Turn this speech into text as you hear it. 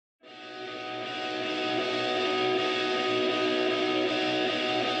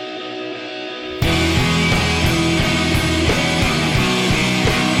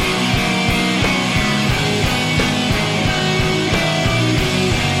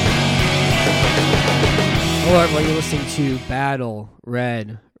Hello, everyone. You're listening to Battle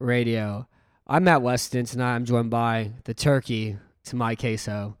Red Radio. I'm Matt Weston. Tonight, I'm joined by the turkey to my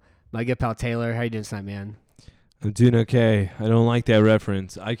queso, my good pal Taylor. How you doing tonight, man? I'm doing okay. I don't like that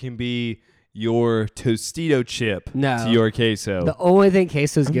reference. I can be your Tostito chip to your queso. The only thing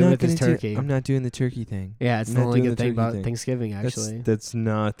queso's good with is turkey. I'm not doing the turkey thing. Yeah, it's the only good thing about Thanksgiving, actually. That's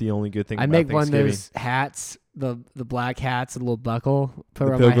not the only good thing I about make Thanksgiving. one of those hats, the black hats, a little buckle, put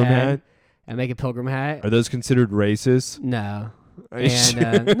The around my pilgrim head. hat? I make a pilgrim hat. Are those considered racist? No. Are you sure?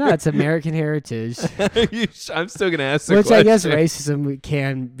 And no, it's American heritage. I'm still going to ask the Which question. I guess racism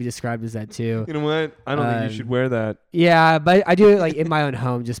can be described as that too. You know what? I don't think you should wear that. Yeah, but I do it like in my own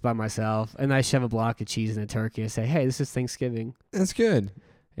home just by myself. And I shove a block of cheese in a turkey and say, hey, this is Thanksgiving. That's good.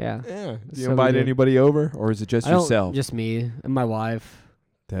 Yeah. Yeah. Do you So invite good. anybody over, or is it just I don't- yourself? Just me and my wife.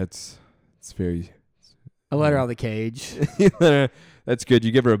 It's very... I let her out of the cage. That's good.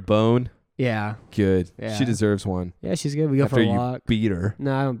 You give her a bone? Yeah. Good. Yeah. She deserves one. Yeah, she's good. We go After for a you walk. beat her.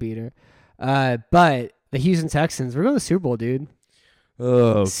 No, I don't beat her. But the Houston Texans, we're going to the Super Bowl, dude.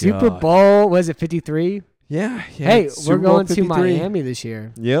 Oh, Super God. Bowl, was it 53? Yeah. Hey, it's we're Super Bowl going to 53. Miami this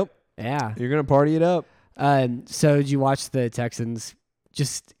year. Yep. Yeah. You're going to party it up. So did you watch the Texans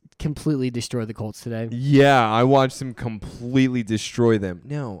just completely destroy the Colts today? Yeah, I watched them completely destroy them.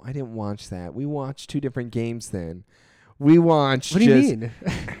 No, I didn't watch that. We watched two different games then. We watched What do you mean?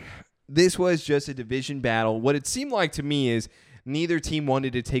 This was just a division battle. What it seemed like to me is neither team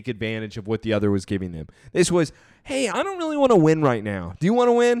wanted to take advantage of what the other was giving them. This was, hey, I don't really want to win right now. Do you want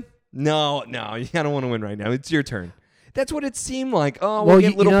to win? No, I don't want to win right now. It's your turn. That's what it seemed like. Oh, we'll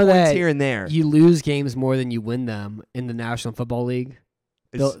get little points here and there. You lose games more than you win them in the National Football League.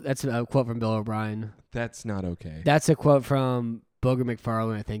 That's a quote from Bill O'Brien. That's not okay. That's a quote from Booger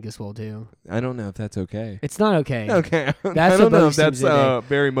McFarland, I think, as well, too. I don't know if that's okay. It's not okay. Okay. That's I don't what know Booger if that's seems to a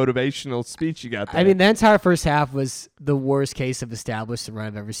very motivational speech you got there. I mean, the entire first half was the worst case of established run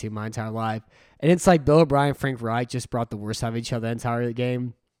I've ever seen in my entire life. And it's like Bill O'Brien, Frank Reich just brought the worst out of each other the entire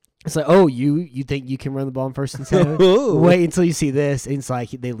game. It's like, oh, you think you can run the ball in 1st and 7? Wait until you see this. And it's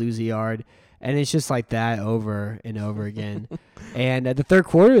like they lose a yard. And it's just like that over and over again. And the third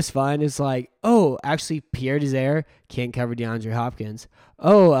quarter is fun. It's like, oh, actually, Pierre Desir can't cover DeAndre Hopkins.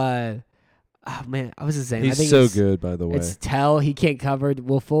 Oh, man, I was just saying. I He's think so good, by the way. It's Tell. He can't cover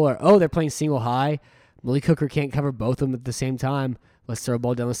Will Fuller. Oh, they're playing single high. Malik Hooker can't cover both of them at the same time. Let's throw a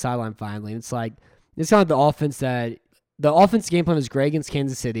ball down the sideline finally. And it's like, it's kind of the offense game plan was great against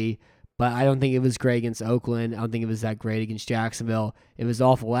Kansas City, but I don't think it was great against Oakland. I don't think it was that great against Jacksonville. It was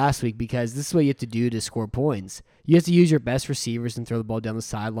awful last week because this is what you have to do to score points. You have to use your best receivers and throw the ball down the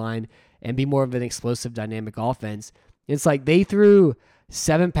sideline and be more of an explosive, dynamic offense. It's like they threw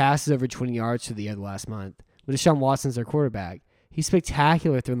 7 passes over 20 yards to the other last month. But Deshaun Watson's their quarterback. He's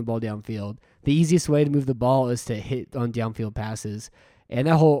spectacular throwing the ball downfield. The easiest way to move the ball is to hit on downfield passes. And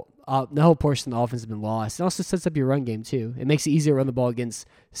that whole portion of the offense has been lost. It also sets up your run game, too. It makes it easier to run the ball against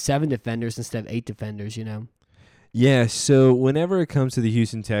 7 defenders instead of 8 defenders, you know? Yeah, so whenever it comes to the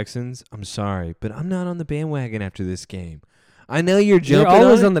Houston Texans, I'm sorry, but I'm not on the bandwagon after this game. I know you're jumping You're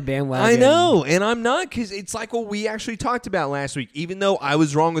always on on the bandwagon. I know, and I'm not, because it's like what we actually talked about last week. Even though I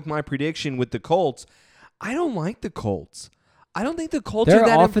was wrong with my prediction with the Colts, I don't like the Colts. I don't think the Colts are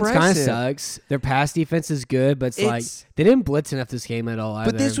that impressive. Their offense kind of sucks. Their pass defense is good, but it's like they didn't blitz enough this game at all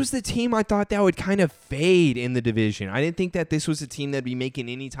either. But this was the team I thought that would kind of fade in the division. I didn't think that this was a team that'd be making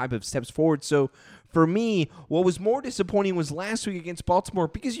any type of steps forward. So for me, what was more disappointing was last week against Baltimore,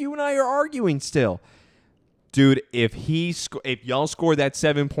 because you and I are arguing still. Dude, if y'all score that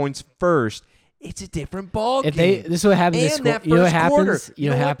 7 points first, it's a different ball game. This is what happens. And that first quarter. You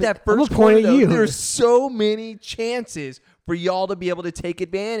know what? That I'm first gonna point quarter, at you. There's so many chances for y'all to be able to take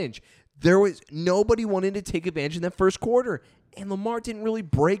advantage. There was nobody wanted to take advantage in that first quarter, and Lamar didn't really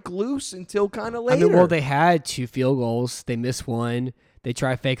break loose until kind of later. I mean, well, they had 2 field goals. They missed one. They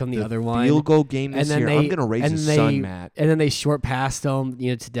try fake on the other one. Field goal game this year. I'm gonna raise his son, Matt. And then they short passed them,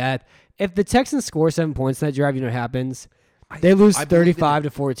 to death. If the Texans score 7 points in that drive, you know what happens? They lose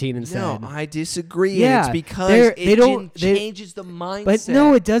 35-14 instead. No, I disagree. Yeah, and it's because it changes the mindset. But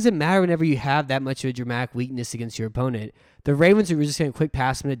no, it doesn't matter whenever you have that much of a dramatic weakness against your opponent. The Ravens were just going to quick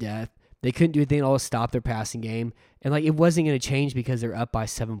pass them to death. They couldn't do anything at all to stop their passing game. And it wasn't going to change because they're up by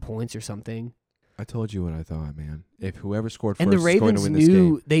 7 points or something. I told you what I thought, man. If whoever scored first and the is going to Ravens win this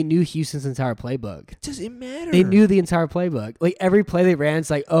game. they knew Houston's entire playbook. It doesn't matter. They knew the entire playbook. Every play they ran,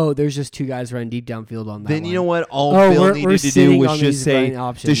 it's like, oh, there's just 2 guys running deep downfield on that Then line. you know what? All Bill needed to do was just say,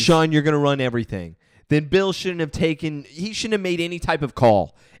 options. Deshaun, you're going to run everything. then Bill shouldn't have made any type of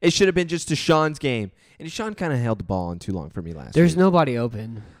call. It should have been just Deshaun's game. And Deshaun kind of held the ball on too long for me last week. There's nobody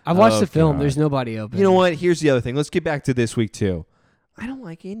open. I've watched the film. God. There's nobody open. You know what? Here's the other thing. Let's get back to this week, too. I don't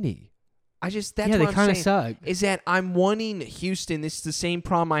like Indy. That's yeah, what they I'm kind of saying. suck. Is that I'm wanting Houston. This is the same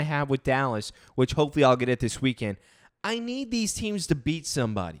problem I have with Dallas, which hopefully I'll get at this weekend. I need these teams to beat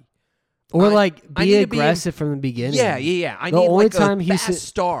somebody. Or I be need to aggressive from the beginning. Yeah. I The need only like time a Houston- fast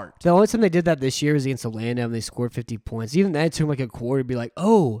start. The only time they did that this year was against Atlanta and they scored 50 points. Even that took like a quarter to be like,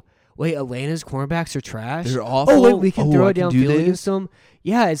 oh, wait, Atlanta's cornerbacks are trash? They're awful? Oh, wait, we can throw I it can do downfield this? against them?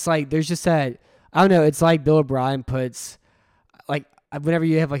 Yeah, it's like there's just that, I don't know, it's like Bill O'Brien puts, like, whenever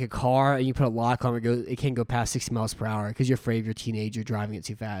you have like a car and you put a lock on it can't go past 60 miles per hour because you're afraid of your teenager driving it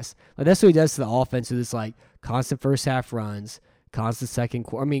too fast. Like that's what he does to the offense with this like constant first half runs,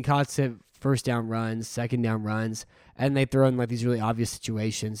 constant first down runs, second down runs, and they throw in like these really obvious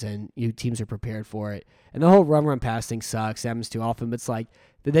situations and teams are prepared for it. And the whole run pass thing sucks. It happens too often, but it's like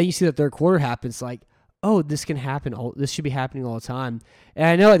then you see the third quarter happens like, oh, this can happen. This should be happening all the time. And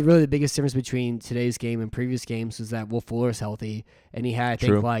I know really the biggest difference between today's game and previous games was that Will Fuller's healthy, and he had, I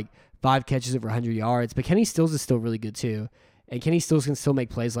think, like 5 catches over 100 yards. But Kenny Stills is still really good, too. And Kenny Stills can still make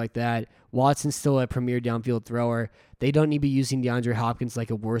plays like that. Watson's still a premier downfield thrower. They don't need to be using DeAndre Hopkins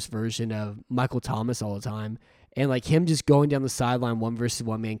like a worse version of Michael Thomas all the time. And like him just going down the sideline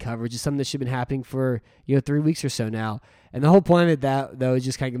 1-versus-1 man coverage is something that should have been happening for 3 weeks or so now. And the whole point of that, though, is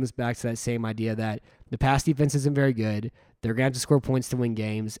just kind of comes back to that same idea that the pass defense isn't very good. They're going to have to score points to win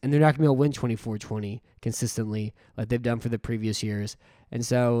games, and they're not going to be able to win 24-20 consistently like they've done for the previous years. And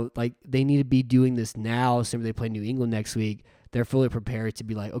so like they need to be doing this now so when they play New England next week, they're fully prepared to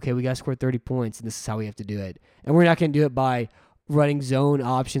be like, okay, we got to score 30 points, and this is how we have to do it. And we're not going to do it by running zone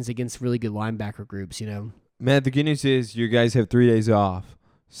options against really good linebacker groups, Matt, the good news is you guys have 3 days off.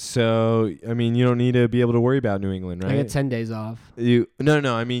 So, I mean, you don't need to be able to worry about New England, right? I got 10 days off.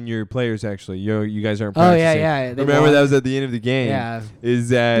 No. I mean, your players actually. You guys aren't Oh, practicing. yeah. Remember that was at the end of the game. Yeah. Is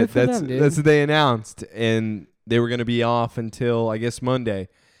that Good for them, dude. that's what they announced, and they were going to be off until I guess Monday.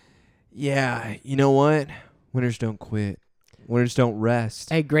 Yeah, you know what? Winners don't quit. Winners don't rest.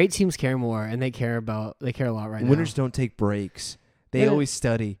 Hey, great teams care more, and they care a lot right now. Winners don't take breaks. They Yeah. always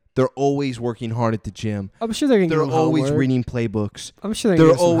study. They're always working hard at the gym. I'm sure they're going to They're give always homework. reading playbooks. I'm sure They're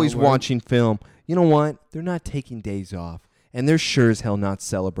give some always homework. watching film. You know what? They're not taking days off. And they're sure as hell not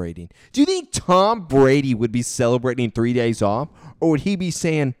celebrating. Do you think Tom Brady would be celebrating 3 days off? Or would he be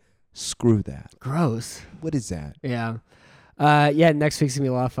saying, screw that? Gross. What is that? Yeah. Next week's going to be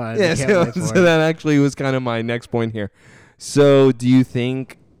a lot of fun. Yeah, I can't wait for so it. that actually was kind of my next point here. So do you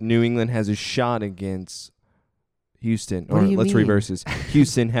think New England has a shot against Houston? What Or do you let's mean? reverse this.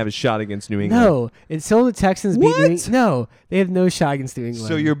 Houston have a shot against New England. No. Until the Texans beat New What? England. No. They have no shot against New England.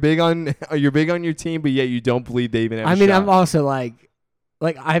 So you're big on your team, but yet you don't believe they even have a I mean, shot. I'm also like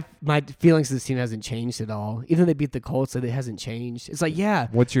my feelings of this team hasn't changed at all. Even though they beat the Colts, it hasn't changed. It's like, yeah,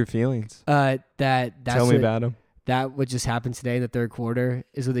 What's your feelings? that's Tell me about them. that what just happened today in the third quarter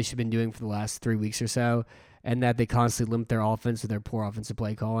is what they should have been doing for the last 3 weeks or so, and that they constantly limit their offense with their poor offensive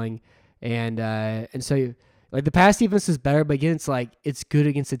play calling, and so like the pass defense is better, but again, it's like it's good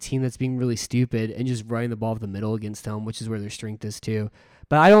against a team that's being really stupid and just running the ball up the middle against them, which is where their strength is too.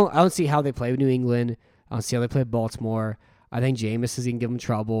 But I don't see how they play with New England. I don't see how they play with Baltimore. I think Jameis is going to give them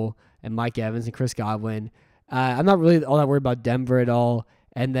trouble, and Mike Evans and Chris Godwin. I'm not really all that worried about Denver at all.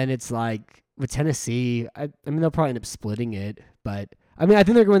 And then it's like with Tennessee, I mean, they'll probably end up splitting it. But, I mean, I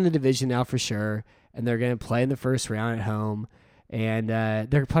think they're going to the division now for sure. And they're going to play in the first round at home. And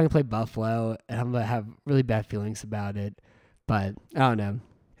they're probably going to play Buffalo. And I'm going to have really bad feelings about it. But I don't know.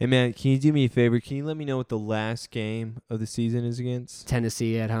 Hey, man, can you do me a favor? Can you let me know what the last game of the season is against?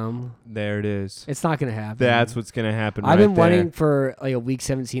 Tennessee at home. There it is. It's not going to happen. That's what's going to happen I've been there. wanting for like a Week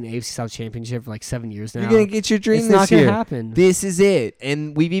 17 AFC South Championship for like 7 years now. You're going to get your dream It's this not going year. to happen. This is it.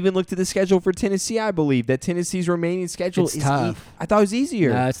 And we've even looked at the schedule for Tennessee, I believe. That Tennessee's remaining schedule It's is tough. I thought it was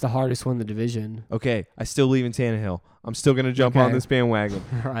easier. No, it's the hardest one in the division. Okay, I still believe in Tannehill. I'm still going to jump Okay. on this bandwagon.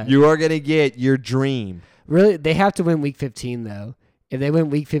 Right. You are going to get your dream. Really, they have to win Week 15 though. If they win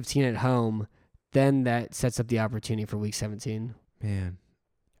Week 15 at home, then that sets up the opportunity for Week 17. Man,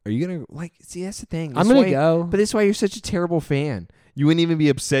 are you going to, see, that's the thing. I'm going to go. But that's why you're such a terrible fan. You wouldn't even be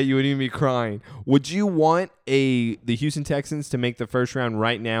upset. You wouldn't even be crying. Would you want the Houston Texans to make the first round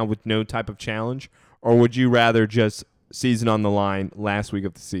right now with no type of challenge? Or would you rather just season on the line last week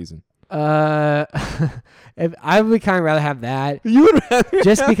of the season? I would kind of rather have that You would rather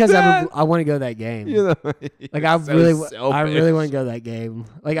just have because that? I want to go to that game. You're Like I so really selfish. want to go to that game.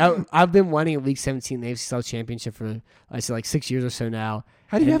 Like I've been wanting a Week 17 AFC South Championship for I say like 6 years or so now,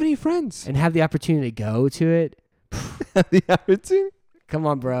 How do you and- have any friends? and have the opportunity to go to it. the opportunity. Come Come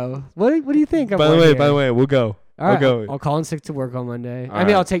on, bro. What do you think? By the way, we'll go. all right, we'll go. I'll call in sick to work on Monday. All I mean,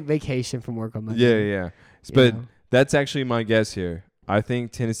 right. I'll take vacation from work on Monday. Yeah. you But know? that's actually my guess here. I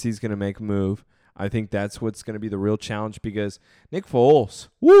think Tennessee's going to make a move. I think that's what's going to be the real challenge because Nick Foles,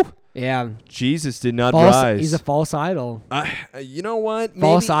 woo, Yeah, Jesus did not false. rise. He's a false idol. You know what?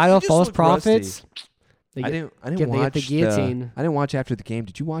 False Maybe idol, he just false looked rusty. prophets. They I get- didn't get watch the guillotine. I didn't watch after the game.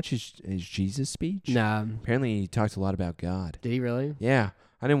 Did you watch his Jesus speech? Nah, Apparently, he talked a lot about God. did he really? Yeah.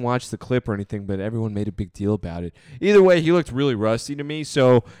 I didn't watch the clip or anything, but everyone made a big deal about it. Either way, he looked really rusty to me,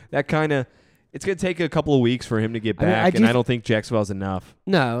 so that kind of it's going to take a couple of weeks for him to get I mean, back, and I don't think Jacksonville's enough.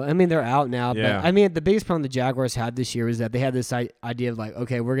 No, I mean they're out now. Yeah. But I mean the biggest problem the Jaguars had this year was that they had this idea of like,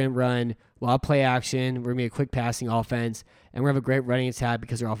 okay, we're gonna run a lot of play action, we're gonna be a quick passing offense, and we're gonna have a great running attack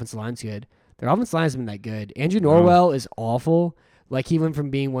because their offensive line's good. Their offensive line hasn't been that good. Andrew Norwell is awful. Like he went from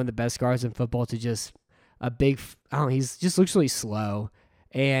being one of the best guards in football to just a big. I don't know. He's just looks really slow.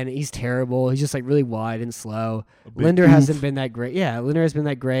 And he's terrible. He's just like really wide and slow. Linder hasn't been that great. Yeah, Linder has been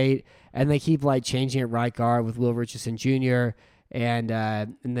that great. And they keep like changing at right guard with Will Richardson Jr. and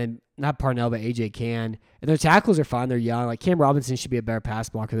then not Parnell but AJ Can. And their tackles are fine. They're young. Like Cam Robinson should be a better pass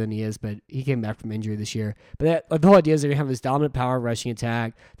blocker than he is, but he came back from injury this year. But the whole idea is they're gonna have this dominant power rushing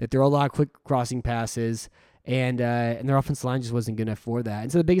attack. That throw a lot of quick crossing passes. And their offensive line just wasn't good enough for that.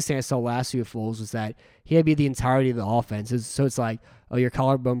 And so the biggest thing I saw last week with Foles was that he had to be the entirety of the offense. So it's like, oh, your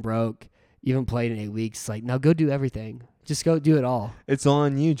collarbone broke. You haven't played in 8 weeks. Like, no, go do everything. Just go do it all. It's all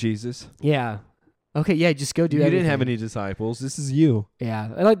on you, Jesus. Yeah. Okay, yeah, just go do You everything. didn't have any disciples. This is you. Yeah.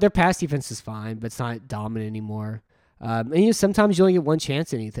 And, like, their pass defense is fine, but it's not dominant anymore. And sometimes you only get one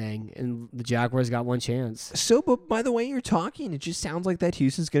chance at anything, and the Jaguars got one chance. So, but by the way you're talking, it just sounds like that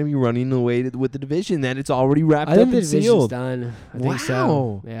Houston's going to be running away with the division, that it's already wrapped I up think the and division's sealed. done. I think so.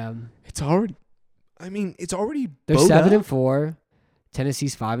 Wow. Yeah. It's already, I mean, it's already They're bowed 7-4. up.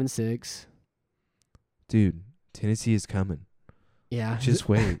 Tennessee's 5-6. Dude, Tennessee is coming. Yeah. Just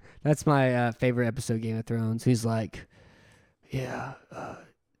wait. That's my favorite episode, Game of Thrones. He's like, yeah,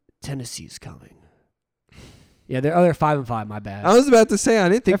 Tennessee's coming. Yeah, they're 5-5. My bad. I was about to say, I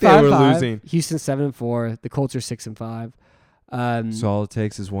didn't think They're they were 5-5. losing. Houston 7-4. The Colts are 6-5. So all it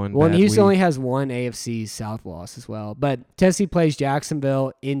takes is one Well, and bad Houston week. only has one AFC South loss as well. But Tennessee plays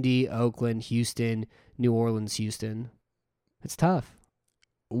Jacksonville, Indy, Oakland, Houston, New Orleans, Houston. It's tough.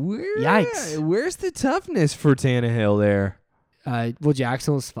 Yikes. Where's the toughness for Tannehill there? Well,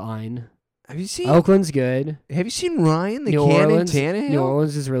 Jacksonville's fine. Have you seen Oakland's good. Have you seen Ryan the New Cannon Orleans, Tannehill? New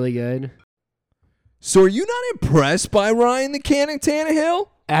Orleans is really good. So are you not impressed by Ryan the Cannon Tannehill?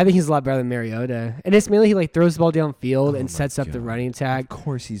 I think he's a lot better than Mariota. And it's mainly he like throws the ball downfield Oh my and sets up the God. running Of attack.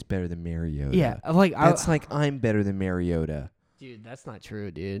 course he's better than Mariota. Yeah, I'm like That's like I'm better than Mariota. dude, that's not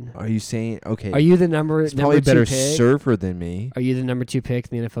true, dude. Are you saying okay? Are you the number he's probably a number better 2 pick? surfer than me. Are you the number 2 pick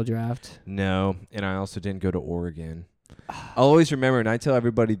in the NFL draft? No, and I also didn't go to Oregon. I'll always remember, and I tell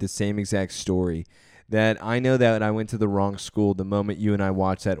everybody the same exact story, that I know that I went to the wrong school the moment you and I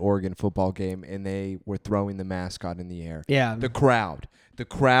watched that Oregon football game and they were throwing the mascot in the air. Yeah. The crowd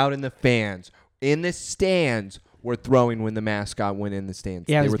and the fans in the stands were throwing when the mascot went in the stands.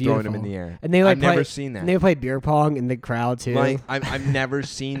 Yeah, it they was were throwing him in beautiful. the air. And they like I've never play- seen that. And they play beer pong in the crowd too. Like I've never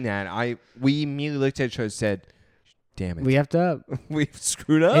seen that. We immediately looked at each other and said, "Damn it, we effed up. we've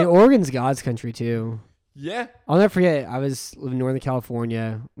screwed up." And Oregon's God's country too. Yeah. I'll never forget. I was living in Northern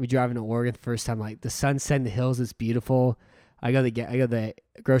California. We driving to Oregon the first time. Like the sunset in the hills is beautiful. I go to the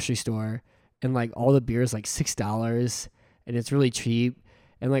grocery store, and like all the beer is like $6, and it's really cheap.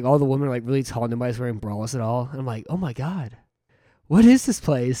 And like all the women are like really tall. Nobody's wearing bras at all. And I'm like, oh my God, what is this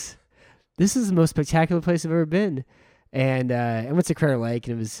place? This is the most spectacular place I've ever been. And I went to Crater Lake,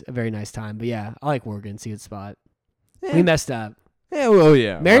 and it was a very nice time. But yeah, I like Oregon. It's a good spot. Yeah. We messed up. Yeah, well,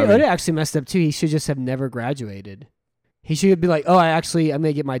 yeah. Mariota actually messed up too. He should just have never graduated. He should be like, oh, I'm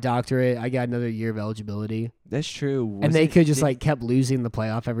gonna get my doctorate. I got another year of eligibility. That's true. And they could just like kept losing the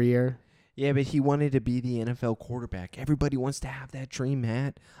playoff every year. Yeah, but he wanted to be the NFL quarterback. Everybody wants to have that dream,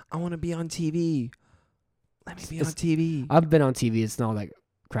 Matt. I want to be on TV. Let me be on TV. I've been on TV. It's not like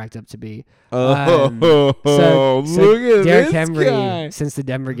cracked up to be. Oh, So look at Derrick this Henry guy. since the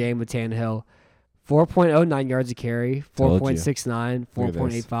Denver game with Tannehill, 4.09 yards a carry, Told you. 4.69, Look at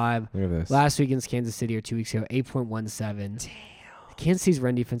this. 4.85. Look at this. Last week against Kansas City or 2 weeks ago, 8.17. Damn. Kansas City's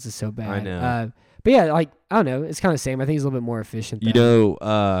run defense is so bad. I know. But yeah, like I don't know. It's kind of the same. I think he's a little bit more efficient. You know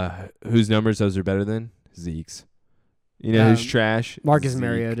whose numbers those are better than? Zeke's. You know who's trash? Marcus Zeke.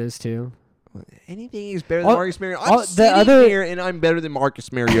 Mariota's too. Anything is better than Marcus Mariota. I'm the sitting other- here and I'm better than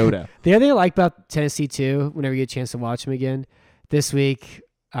Marcus Mariota. The other thing I like about Tennessee too, whenever you get a chance to watch them again, this week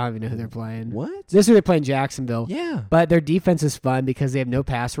I don't even know who they're playing. What? This week they're playing Jacksonville. Yeah. But their defense is fun because they have no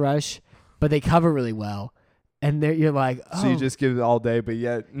pass rush, but they cover really well. And you're like, oh. So you just give it all day, but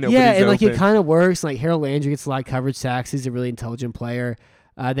yet nobody's yeah, and like open. it kind of works. Like Harold Landry gets a lot of coverage sacks. He's a really intelligent player.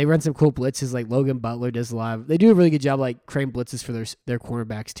 They run some cool blitzes. Like Logan Butler does a lot of. They do a really good job like creating blitzes for their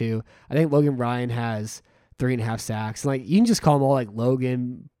cornerbacks too. I think Logan Ryan has 3.5 sacks. Like you can just call them all like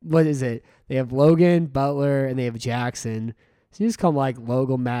Logan. What is it? They have Logan Butler and they have Jackson. So you just call them like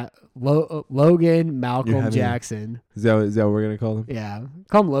Logan Malcolm Jackson. Is that what we're gonna call them? Yeah,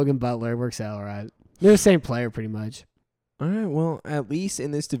 call him Logan Butler. Works out all right. They're the same player pretty much. All right. Well, at least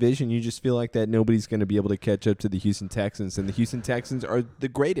in this division, you just feel like that nobody's going to be able to catch up to the Houston Texans, and the Houston Texans are the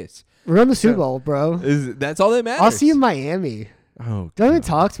greatest. We're on the Super Bowl, bro. That's all that matters. I'll see you in Miami. Oh, Don't even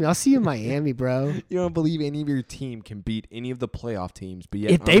talk to me. I'll see you in Miami, bro. You don't believe any of your team can beat any of the playoff teams, but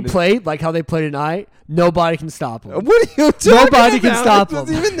yet If they played like how they played tonight, nobody can stop them. What are you talking Nobody can about? stop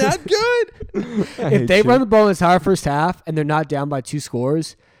It's them. even that good. If they run the ball in the entire first half and they're not down by 2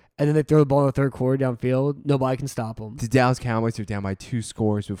 scores, and then they throw the ball in the third quarter downfield, nobody can stop them. The Dallas Cowboys are down by 2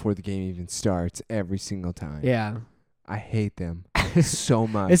 scores before the game even starts every single time. Yeah. I hate them so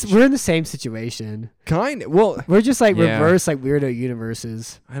much. We're in the same situation. Kind of. Well, We're just like Yeah. reverse like weirdo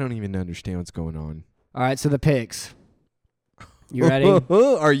universes. I don't even understand what's going on. All right, so the picks. You ready?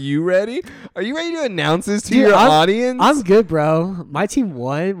 Are you ready? Are you ready to announce this to Dude, your audience? I'm good, bro. My team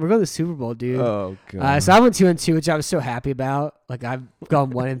won. We're going to the Super Bowl, dude. Oh god. So I went 2-2, which I was so happy about. Like I've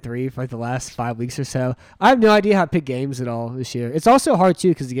gone 1-3 for like the last 5 weeks or so. I have no idea how to pick games at all this year. It's also hard too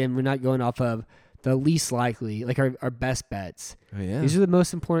because again we're not going off of the least likely, like our best bets. Oh yeah. These are the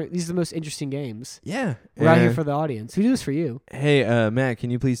most important. These are the most interesting games. Yeah. We're out here for the audience. We do this for you. Hey, Matt,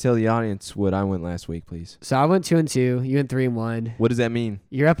 can you please tell the audience what I went last week, please? So I went 2-2. You went 3-1. What does that mean?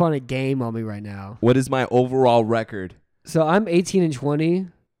 You're up on a game on me right now. What is my overall record? So I'm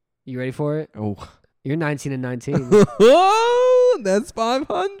 18-20. You ready for it? Oh. You're 19-19. Oh, that's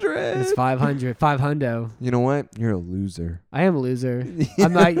 500. It's 500. 500. You know what? You're a loser. I am a loser.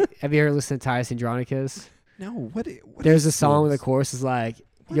 I'm not. Have you ever listened to Titus Andronicus? No, what There's a is song where the this? chorus is like,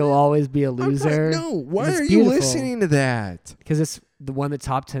 "You'll always be a I'm not- loser." No, why It's are you beautiful. listening to that? Because it's the one of the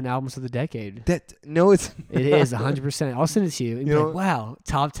top 10 albums of the decade. No, it's It is 100%. I'll send it to you. And You be know like, wow,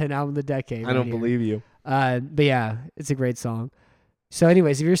 top 10 album of the decade. I right don't here. believe you. But yeah, it's a great song. So,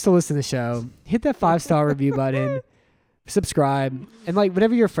 anyways, if you're still listening to the show, hit that 5-star review button, subscribe, and like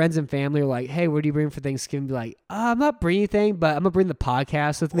whenever your friends and family are like, "Hey, what do you bring for Thanksgiving?" Be like, "I'm not bringing anything, but I'm gonna bring the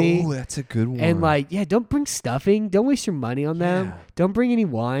podcast with me." Oh, that's a good one. And like, yeah, don't bring stuffing. Don't waste your money on them. Yeah. Don't bring any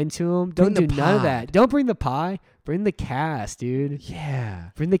wine to them. Don't Bring do the none of pod. that. Don't bring the pie. Bring the cast, dude. yeah.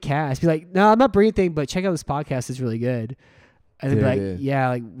 Bring the cast. Be like, no, I'm not bringing anything, but check out this podcast. It's really good. And then be There like, it is. yeah,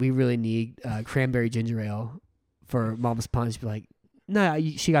 like we really need cranberry ginger ale for Mama's Punch. Be like, no,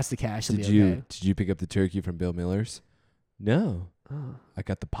 she got the cash. It'll Did be you okay. did you pick up the turkey from Bill Miller's? No, Oh, I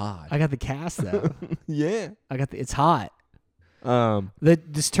got the pod. I got the cast though. yeah. It's hot. Um,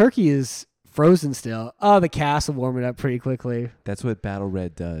 This turkey is frozen still. Oh, the cast will warm it up pretty quickly. that's what Battle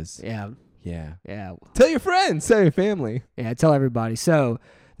Red does. Yeah, Yeah. yeah, Tell your friends. Tell your family. yeah. Tell everybody. So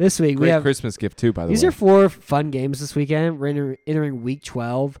this week we Great have Christmas gift too, by the these way. are 4 fun games this weekend. We're entering week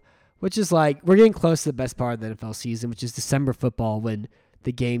 12, which is like we're getting close to the best part of the NFL season, which is December football when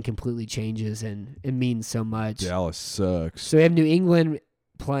the game completely changes and it means so much. Dallas sucks. So we have New England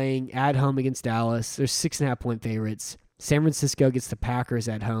playing at home against Dallas. They're 6.5-point favorites. San Francisco gets the Packers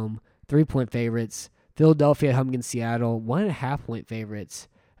at home, 3-point favorites. Philadelphia at home against Seattle, 1.5-point favorites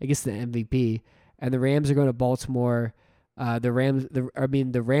against the MVP. And the Rams are going to Baltimore. The Ravens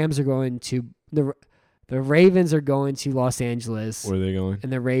are going to Los Angeles. Where are they going?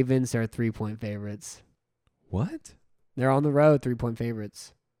 And the Ravens are 3-point favorites. What? They're on the road, 3-point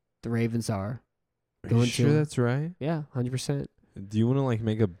favorites. The Ravens are. Are Going you sure to- that's right? Yeah, 100%. Do you want to like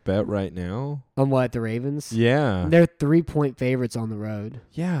make a bet right now? On what, the Ravens? Yeah. They're 3-point favorites on the road.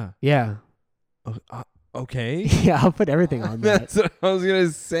 Yeah. Yeah. Okay. Yeah, I'll put everything on that. That's what I was gonna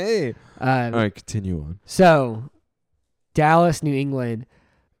say. All right, continue on. So, Dallas, New England.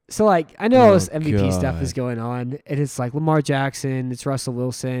 So, like, I know all this Oh, MVP stuff God. is going on, and it's like Lamar Jackson, it's Russell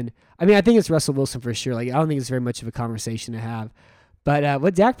Wilson. I mean, I think it's Russell Wilson for sure. Like, I don't think it's very much of a conversation to have. But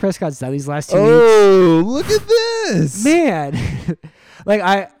what Dak Prescott's done these last 2 weeks, Oh, look at this. man.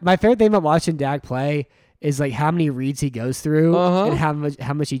 Like, my favorite thing about watching Dak play is like how many reads he goes through Uh-huh. and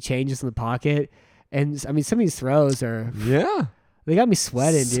how much he changes in the pocket. And I mean, some of these throws are Yeah. they got me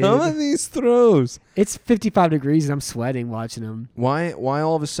sweating, dude. Some of these throws. It's 55 degrees and I'm sweating watching them. Why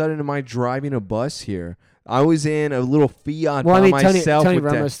all of a sudden am I driving a bus here? I was in a little Fiat Well, by I mean, myself Tony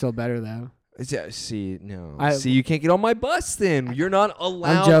with that. Romo's still better though. See, no. I- See, you can't get on my bus then. You're not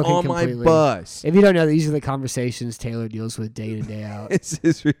allowed joking on completely. my bus. If you don't know, these are the conversations Taylor deals with day in and day out. This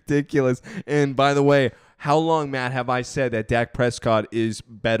is ridiculous. And by the way, how long, Matt, have I said that Dak Prescott is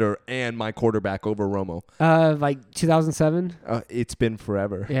better and my quarterback over Romo? Like 2007. It's been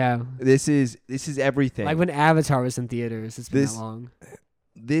forever. Yeah, This is everything. like when Avatar was in theaters. It's been that long.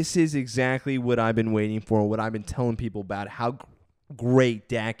 This is exactly what I've been waiting for, what I've been telling people about, how great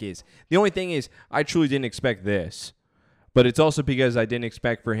Dak is. The only thing is, I truly didn't expect this. But it's also because I didn't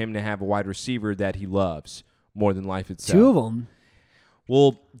expect for him to have a wide receiver that he loves more than life itself. Two of them.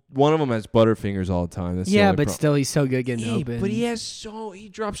 Well, one of them has butterfingers all the time. That's the Yeah, only but pro- still, he's so good getting open. But he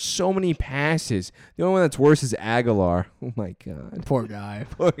drops so many passes. The only one that's worse is Aguilar. Oh my god. Poor guy.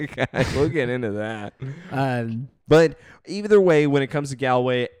 Poor guy. We'll get into that. But either way, when it comes to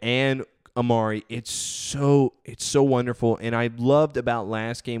Galway and Amari, it's so wonderful. And I loved about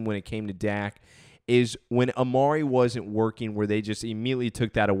last game when it came to Dak is when Amari wasn't working, where they just immediately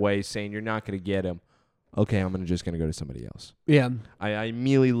took that away, saying you're not going to get him. Okay, I'm just going to go to somebody else. Yeah. I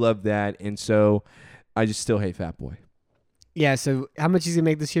immediately loved that, and so I just still hate Fat Boy. Yeah, so how much is he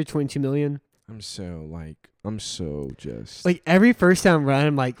make this year? $22 million? I'm so just... Like, every first down run,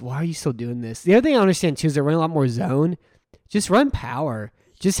 I'm like, why are you still doing this? The other thing I understand, too, is they're running a lot more zone. Just run power.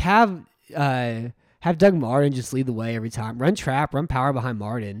 Just have Doug Martin just lead the way every time. Run trap, run power behind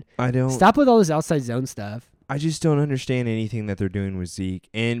Martin. I don't... Stop with all this outside zone stuff. I just don't understand anything that they're doing with Zeke.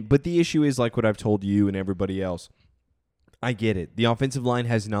 But the issue is, like what I've told you and everybody else, I get it. The offensive line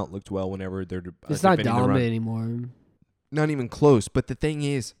has not looked well whenever they're It's not defending the dominant run. anymore. Not even close. But the thing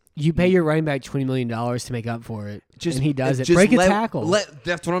is, You pay your running back $20 million to make up for it. just and he does it. just Break a tackle.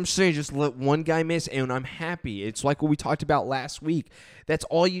 That's what I'm saying. Just let one guy miss, and I'm happy. It's like what we talked about last week. That's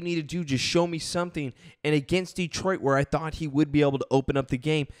all you need to do. Just show me something. And against Detroit, where I thought he would be able to open up the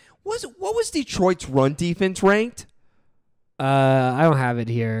game, what was Detroit's run defense ranked? I don't have it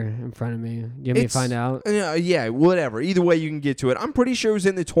here in front of me. You want me to find out? Yeah, whatever. Either way, you can get to it. I'm pretty sure it was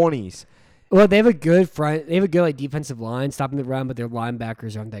in the 20s. Well, they have a good front. They have a good like defensive line stopping the run, but their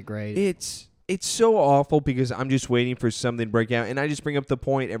linebackers aren't that great. It's so awful because I'm just waiting for something to break out, and I just bring up the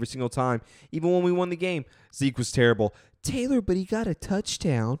point every single time. Even when we won the game, Zeke was terrible. Taylor, but he got a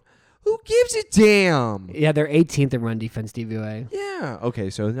touchdown. Who gives a damn? Yeah, they're 18th in run defense DVOA. Yeah. Okay.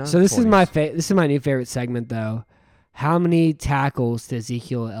 So this is my new favorite segment though. How many tackles did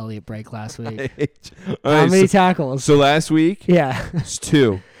Ezekiel Elliott break last week? How many tackles? So last week, Yeah, it's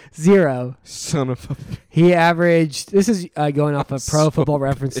 2. 0. Son of a. He averaged. This is going off of Pro Football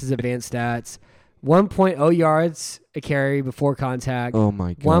References advanced stats. 1.0 yards a carry before contact. Oh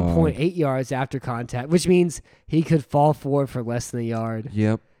my god. 1.8 yards after contact, which means he could fall forward for less than a yard.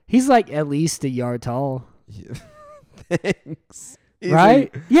 Yep. He's like at least a yard tall. Yeah. Thanks.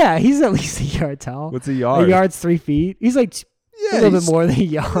 Right? Yeah, he's at least a yard tall. What's a yard? A yard's 3 feet. He's like a little bit more than a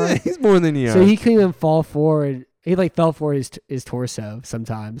yard. Yeah, he's more than a yard. So he couldn't even fall forward. He like fell forward his torso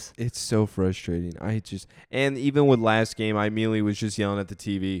sometimes. It's so frustrating. And even with last game, I immediately was just yelling at the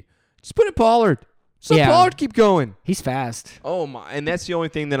TV. Just put it Pollard. So Yeah. Pollard keep going. He's fast. Oh my! And that's the only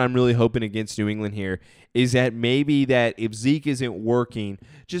thing that I'm really hoping against New England here is that maybe that if Zeke isn't working,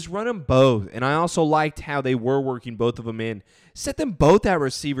 just run them both. And I also liked how they were working both of them in. Set them both at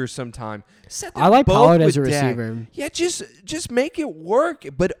receivers sometime. Set them I like both Pollard as a with Dak. receiver. Yeah, just make it work,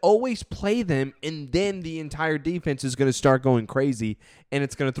 but always play them, and then the entire defense is going to start going crazy, and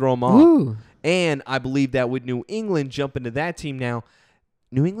it's going to throw them off. Ooh. And I believe that with New England jumping to that team now,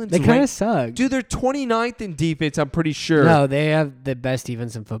 New England's They kind of ranked- suck. Dude, they're 29th in defense, I'm pretty sure. No, they have the best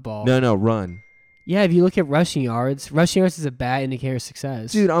defense in football. No, run. Yeah, if you look at rushing yards is a bad indicator of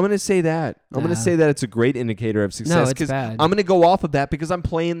success. Dude, I'm going to say that. I'm going Nah. to say that it's a great indicator of success. No, it's 'cause bad. I'm going to go off of that because I'm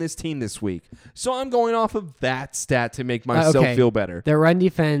playing this team this week. So I'm going off of that stat to make myself okay. feel better. Their run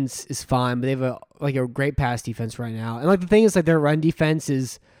defense is fine, but they have a great pass defense right now. And like the thing is, like their run defense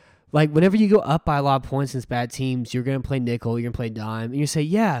is like whenever you go up by a lot of points against bad teams, you're gonna play nickel, you're gonna play dime, and you say,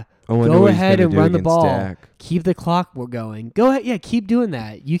 yeah, I wonder go what he's ahead gonna and do run the against ball, Dak. keep the clock going. Go ahead, yeah, keep doing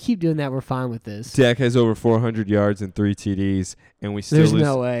that. You keep doing that, we're fine with this. Dak has over 400 yards and 3 TDs, and we still There's lose.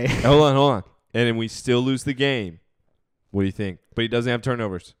 no way. Hold on. And then we still lose the game. What do you think? But he doesn't have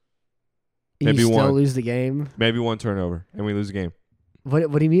turnovers. Maybe you still one. lose the game. Maybe one turnover, and we lose the game.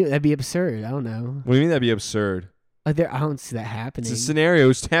 What do you mean? That'd be absurd. I don't know. What do you mean that'd be absurd? Like I don't see that happening. It's a scenario.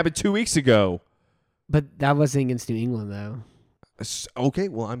 It happened 2 weeks ago. But that wasn't against New England, though. Okay,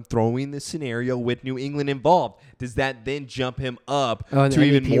 well, I'm throwing this scenario with New England involved. Does that then jump him up Oh, in to the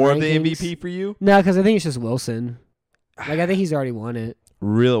even MVP more of the rankings? MVP for you? No, because I think it's just Wilson. Like, I think he's already won it.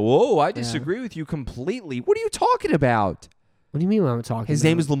 Really? Whoa, I disagree with you completely. What are you talking about? What do you mean when I'm talking His about?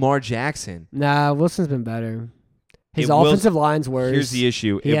 name is Lamar Jackson. Nah, Wilson's been better. His It will- offensive line's worse. Here's the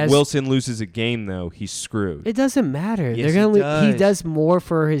issue. He If has- Wilson loses a game, though, he's screwed. It doesn't matter. Yes, They're it gonna. He does. does more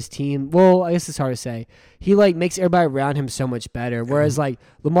for his team. Well, I guess it's hard to say. He like makes everybody around him so much better. Whereas like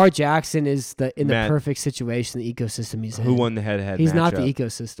Lamar Jackson is in Matt, the perfect situation, the ecosystem he's in. Who won the head-to-head He's matchup? not the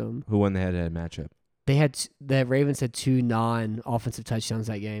ecosystem. Who won the head-to-head matchup? They had the Ravens had 2 non-offensive touchdowns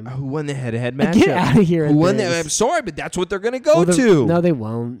that game. Who won the head-to-head Like, matchup? get out of here. Who with won this. that? I'm sorry, but that's what they're going to go Well, to. No, they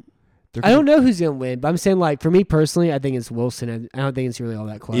won't. They're I gonna- don't know who's gonna win, but I'm saying like for me personally, I think it's Wilson. And I don't think it's really all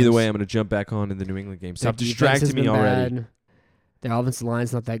that close. Either way, I'm going to jump back on to the New England game. Their Stop defense distracting has me been already. bad. Their offensive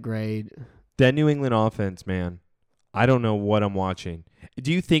line's not that great. That New England offense, man, I don't know what I'm watching.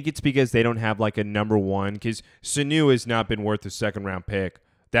 Do you think it's because they don't have like a number one? Because Sanu has not been worth a second-round pick.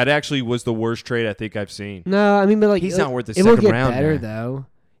 That actually was the worst trade I think I've seen. No, I mean, but like He's not worth a it will second get round, better man. though.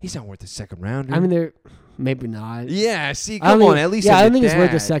 He's not worth a second rounder. I mean, they're maybe not. yeah, see, I don't come on, think- at least yeah, I don't admit think it's worth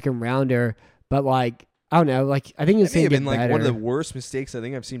a that. second rounder, but like I don't know, like I think it's That may gonna have get been like better. one of the worst mistakes I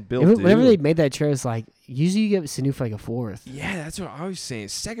think I've seen Bill Whenever do. they made that trade, it's like usually you get Sanu for like a fourth. Yeah, that's what I was saying.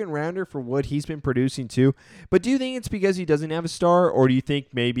 Second rounder for what he's been producing too. But do you think it's because he doesn't have a star, or do you think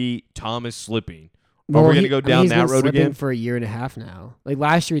maybe Tom is slipping? Are we going to go down he's that been road slipping again? for a year and a half now. Like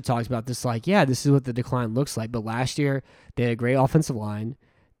last year, we talked about this. Like, yeah, this is what the decline looks like. But last year, they had a great offensive line.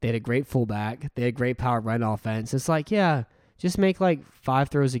 They had a great fullback. They had great power run offense. It's like, yeah, just make like 5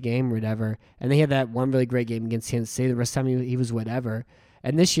 throws a game or whatever. And they had that one really great game against Kansas City. The rest of the time, he was whatever.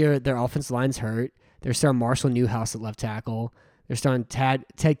 And this year, their offensive line's hurt. They're starting Marshall Newhouse at left tackle. They're starting Ted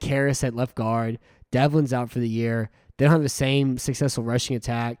Karras at left guard. Devlin's out for the year. They don't have the same successful rushing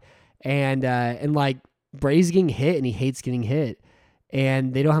attack. And like, Brady's getting hit, and he hates getting hit.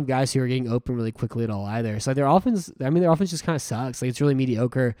 And they don't have guys who are getting open really quickly at all either. So their offense just kind of sucks. Like, it's really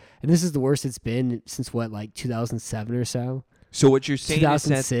mediocre. And this is the worst it's been since, like 2007 or so? So what you're saying is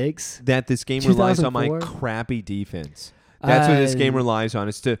 2006? that this game relies on my 2004? crappy defense. That's what this game Uh, relies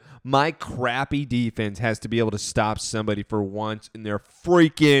on. My crappy defense has to be able to stop somebody for once in their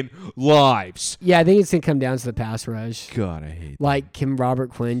freaking lives. Yeah, I think it's going to come down to the pass rush. God, I hate that. Like, can Robert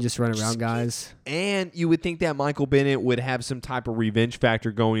Quinn just run around guys? And you would think that Michael Bennett would have some type of revenge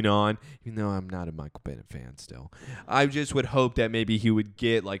factor going on, even though I'm not a Michael Bennett fan still. I just would hope that maybe he would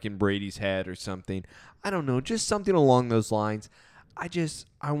get like in Brady's head or something. I don't know, just something along those lines.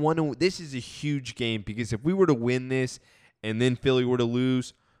 I want to. This is a huge game because if we were to win this and then Philly were to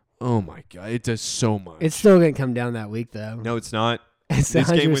lose, oh my God, it does so much. It's still going to come down that week, though. No, it's not. It's this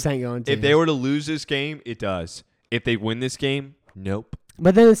game 100% going to. If they were to lose this game, it does. If they win this game, nope.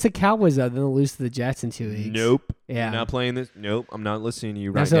 But then it's the Cowboys, though. Then they'll lose to the Jets in 2 weeks. Nope. Yeah. You're not playing this. Nope. I'm not listening to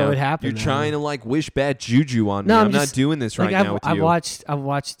you right That's now. what would happen, You're though. trying to like wish bad juju on me. No, I'm I'm not just- doing this right Like, now with I've you.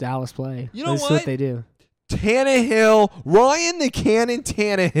 watched Dallas play. You know This is what? what they do. Tannehill, Ryan the Cannon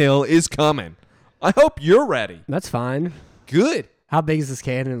Tannehill is coming. I hope you're ready. That's fine. Good. How big is this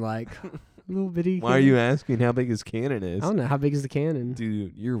cannon? Like, little bitty. Why are you asking how big his cannon is? I don't know. How big is the cannon?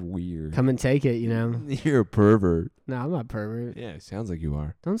 Dude, you're weird. Come and take it, you know. You're a pervert. No, I'm not a pervert. Yeah, it sounds like you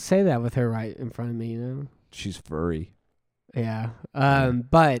are. Don't say that with her right in front of me, you know. She's furry. Yeah.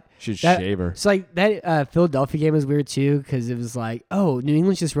 But Should that- shave her. it's like that Philadelphia game was weird too because it was like, oh, New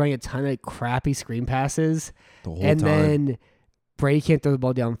England's just running a ton of crappy screen passes, The whole and time. then Brady can't throw the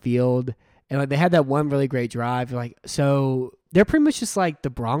ball downfield, and like they had that one really great drive. Like, so they're pretty much just like the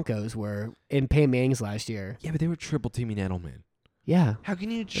Broncos were in Peyton Manning's last year. Yeah, but they were triple teaming Edelman. Yeah, How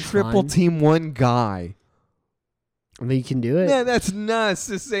can you That's triple fine. team one guy? I mean you can do it. Yeah, that's nuts.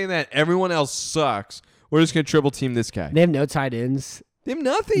 Just saying that everyone else sucks. We're just gonna triple team this guy. They have no tight ends. They have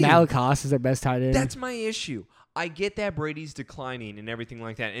nothing. Matt LaCosse is their best tight end. That's my issue. I get that Brady's declining and everything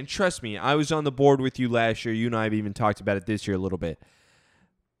like that. And trust me, I was on the board with you last year. You and I have even talked about it this year a little bit.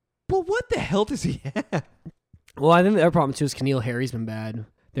 But what the hell does he have? Well, I think the other problem too is Keneal Harry's been bad.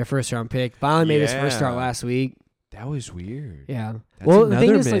 Their first round pick finally made his first start Yeah. last week. That was weird. Yeah. That's Well, the thing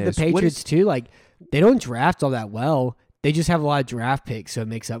another is, like the miss. What Patriots is- too, like they don't draft all that well. They just have a lot of draft picks, so it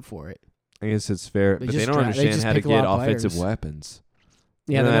makes up for it. I guess it's fair, They but they just don't they understand just how to pick a lot get of offensive players. weapons.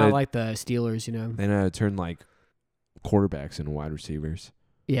 Yeah, They know they're how not to- like the Steelers, you know. They know how to turn like quarterbacks into wide receivers.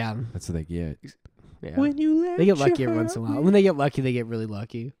 Yeah, That's what they get. yeah. When you let They get lucky your every once in a heart while. When they get lucky, they get really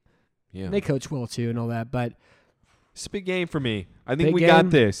lucky. Yeah. They coach well too and all that. But It's a big game for me. I think Big we game. got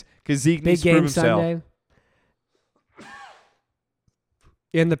this because Zeke big needs to prove game himself. Sunday.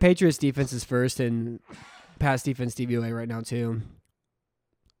 And the Patriots defense is first in pass defense DVOA right now too.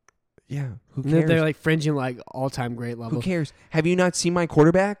 Yeah, who And cares? they're like fringing like all-time great level. Who cares? Have you not seen my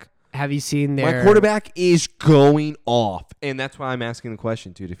quarterback? Have you seen their My quarterback is going off, and that's why I'm asking the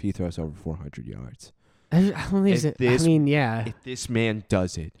question, dude. If he throws over 400 yards, I don't think if it's- I mean, yeah. if this man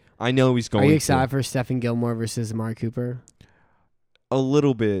does it, I know he's going. Are you excited for Stephen Gilmore versus Amari Cooper? A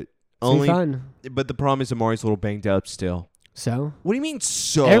little bit, It's gonna be only. fun. But the problem is Amari's a little banged up still. So What do you mean?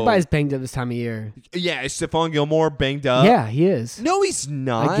 So everybody's banged up this time of year. yeah. Is Stephon Gilmore banged up? Yeah, he is. No, he's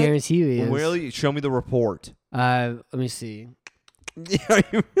not. I guarantee you he is. Really? Show me the report. Let me see. Are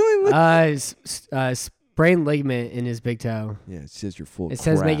you really? Sprained ligament in his big toe. Yeah, it says you're full. It of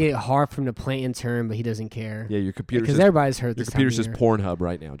says crap. making it hard for him to plant and turn, but he doesn't care. Yeah, your computer Because says everybody's hurt your this time computer of says year. Pornhub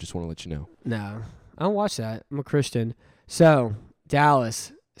right now. Just want to let you know. No, I don't watch that. I'm a Christian. So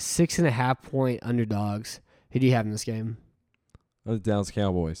Dallas 6.5 point underdogs. Who do you have in this game? Oh, the Dallas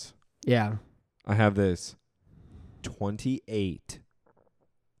Cowboys. Yeah. I have this 28-25.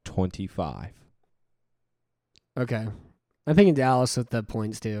 Okay. I'm picking Dallas with the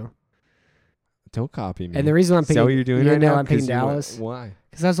points too. Don't copy me. And the reason I'm Is that picking, what you're doing you right know now? I'm picking 'Cause you Dallas Why?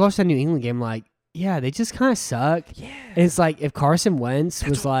 because I was watching that New England game. Like, yeah, they just kind of suck. Yeah. And it's like if Carson Wentz That's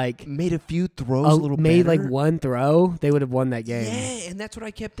was like Made a few throws a little made better. like one throw, they would have won that game. Yeah, and that's what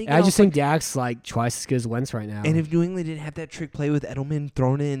I kept thinking. And I just was think Dak's like twice as good as Wentz right now. like, and if New England didn't have that trick play with Edelman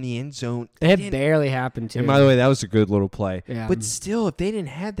throwing it in the end zone, it didn't- barely happened too. And by the way, that was a good little play. Yeah. But still, if they didn't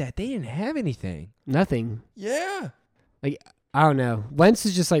have that, they didn't have anything. Nothing. Yeah. I don't know. Wentz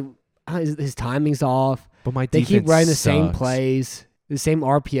is just like his timing's off. But my They defense keep running the same sucks. plays, the same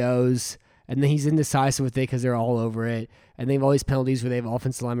RPOs, and then he's indecisive with it because they're all over it. And they have all these penalties where they have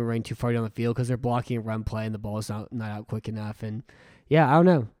offensive linemen running too far down the field because they're blocking a run play and the ball's not out quick enough. And yeah, I don't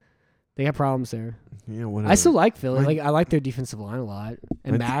know. They got problems there. Yeah, whatever. I still like Philly. My- Like I like their defensive line a lot.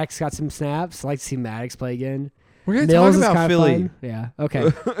 And My- Maddox got some snaps. I like to see Maddox play again. We're gonna Mills talk is about kinda Philly. fun. Yeah.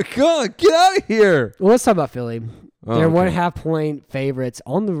 Okay. Come on, get out of here. Well, let's talk about Philly. Oh, They're okay. 1.5 point favorites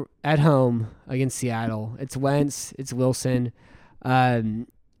at home against Seattle. It's Wentz, it's Wilson.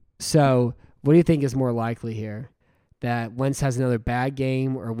 So what do you think is more likely here? That Wentz has another bad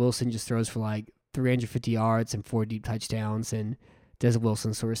game, or Wilson just throws for like 350 yards and 4 deep touchdowns and does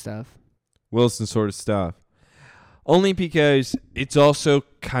Wilson sort of stuff? Wilson sort of stuff. Only because it's also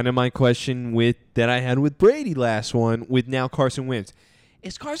kind of my question with that I had with Brady last one with now Carson Wentz.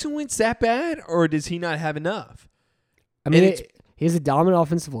 Is Carson Wentz that bad, or does he not have enough? I mean, it's- he has a dominant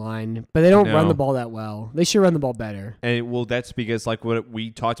offensive line, but they don't run No. the ball that well. They should run the ball better. And well, that's because like what we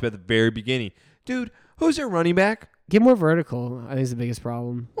talked about at the very beginning, dude. Who's their running back? Get more vertical, I think is the biggest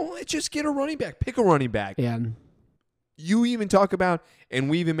problem. Well, let's just get a running back. Pick a running back. Yeah. You even talk about, and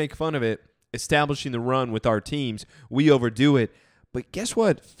we even make fun of it, establishing the run with our teams. We overdo it. But guess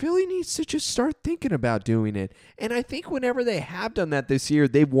what? Philly needs to just start thinking about doing it. And I think whenever they have done that this year,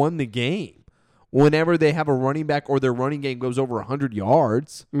 they've won the game. Whenever they have a running back or their running game goes over 100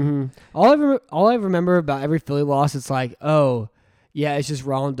 yards. Mm-hmm. All I remember about every Philly loss, it's like, oh, yeah, it's just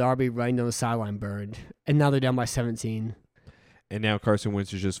Ronald Darby running down the sideline burned, and now they're down by 17. And now Carson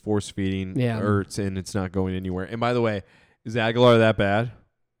Wentz is just force-feeding Yeah. Ertz, and it's not going anywhere. And by the way, is Aguilar that bad?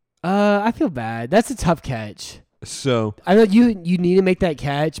 I feel bad. That's a tough catch. So I know you need to make that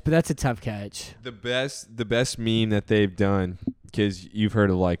catch, but that's a tough catch. the best meme that they've done, because you've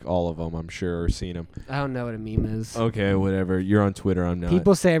heard of like all of them, I'm sure, or seen them. I don't know what a meme is. Okay, whatever. You're on Twitter. I'm not.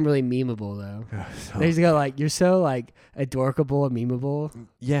 People say I'm really memeable though. They just go like, "You're so like adorkable and memeable."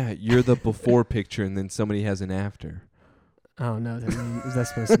 Yeah, you're the before picture, and then somebody has an after. I don't know what that means. What's that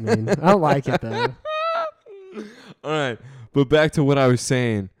supposed to mean? I don't like it though. All right, but back to what I was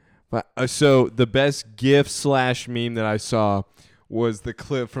saying. But so the best GIF / meme that I saw was the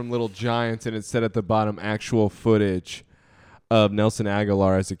clip from Little Giants, and it said at the bottom actual footage of Nelson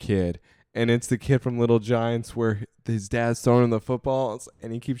Aguilar as a kid. And it's the kid from Little Giants where his dad's throwing him the football,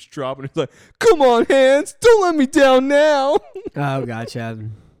 and he keeps dropping. He's like, "Come on, hands, don't let me down now." Oh, gotcha.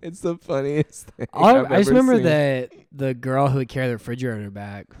 It's the funniest thing. I I've just ever remember seen. the girl who would carry the refrigerator on her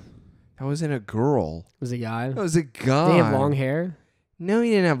back That wasn't a girl. was a guy. That was a guy. Did he have long hair? No,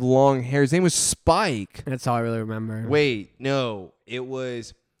 he didn't have long hair. His name was Spike. That's all I really remember. Wait, no, it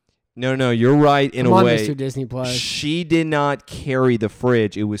was. No, you're right in Come a on, way. Mr. Disney Plus. She did not carry the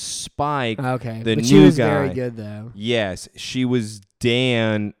fridge. It was Spike. Okay, the but she new was guy. very good though. Yes, she was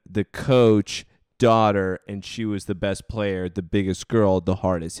Dan, the coach, daughter, and she was the best player, the biggest girl, the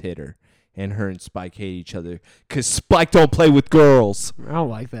hardest hitter. And her and Spike hate each other because Spike don't play with girls. I don't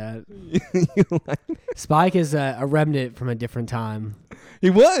like that. You like- Spike is a remnant from a different time. He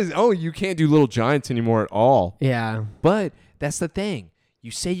was. Oh, you can't do Little Giants anymore at all. Yeah, But that's the thing.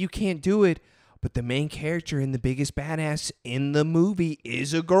 You say you can't do it, but the main character and the biggest badass in the movie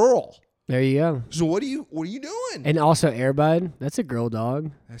is a girl. There you go. So what are you doing? And also Air Bud, that's a girl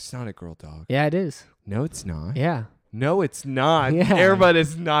dog. That's not a girl dog. Yeah, it is. No, it's not. Yeah. No, it's not. Yeah. Air Bud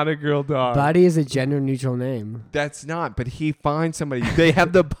is not a girl dog. Buddy is a gender neutral name. That's not. But he finds somebody. They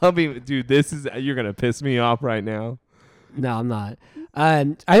have the puppy. Dude, you're gonna piss me off right now. No, I'm not.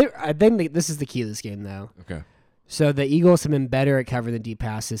 I think this is the key to this game, though. Okay. So the Eagles have been better at covering the deep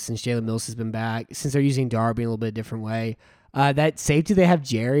passes since Jalen Mills has been back, since they're using Darby in a little bit different way. That safety they have,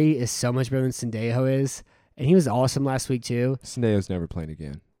 Jerry, is so much better than Sendejo is, and he was awesome last week too. Sendejo's never playing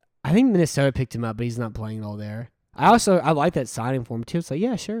again. I think Minnesota picked him up, but he's not playing at all there. I like that signing for him too. It's like,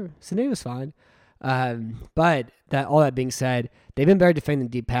 yeah, sure, Sendejo's fine. But all that being said, they've been better defending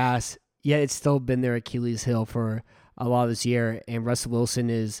the deep pass, yet it's still been their Achilles heel for a lot of this year, and Russell Wilson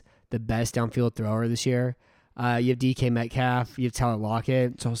is the best downfield thrower this year. You have DK Metcalf, you have Tyler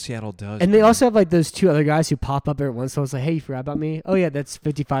Lockett. That's all Seattle does. And they also have like those two other guys who pop up every once in a while. It's like, hey, you forgot about me? Oh, yeah, that's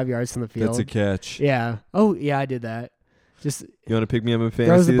 55 yards from the field. That's a catch. Yeah. Oh, yeah, I did that. Just You want to pick me up in fantasy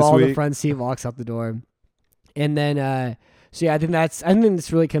throws the ball this in week? the front seat, walks out the door. And then, so yeah, I think that's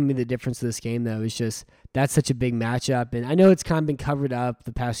really going to be the difference of this game, though, is just that's such a big matchup. And I know it's kind of been covered up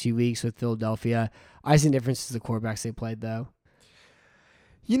the past few weeks with Philadelphia. I see the difference is the quarterbacks they played, though.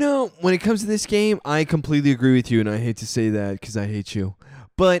 You know, when it comes to this game, I completely agree with you, and I hate to say that because I hate you.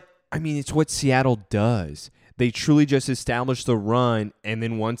 But, I mean, it's what Seattle does. They truly just establish the run, and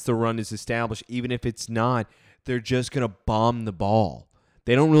then once the run is established, even if it's not, they're just going to bomb the ball.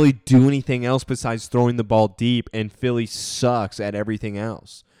 They don't really do anything else besides throwing the ball deep, and Philly sucks at everything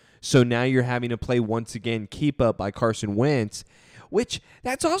else. So now you're having to play, once again, keep up by Carson Wentz, which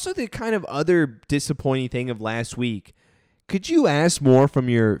that's also the kind of other disappointing thing of last week. Could you ask more from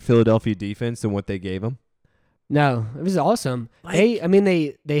your Philadelphia defense than what they gave them? No, it was awesome. They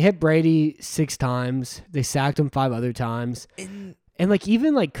hit Brady 6 times. They sacked him 5 other times. And like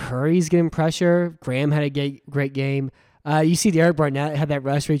even like Curry's getting pressure. Graham had a great game. You see Derek Barnett had that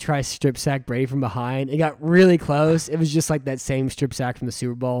rush where he tried to strip sack Brady from behind. It got really close. It was just like that same strip sack from the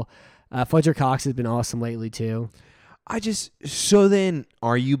Super Bowl. Fletcher Cox has been awesome lately too. So then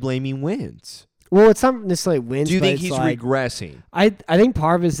are you blaming Wentz? Well, it's not necessarily wins. Do you but think it's he's like, regressing? I think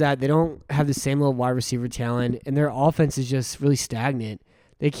part of it is that they don't have the same level of wide receiver talent, and their offense is just really stagnant.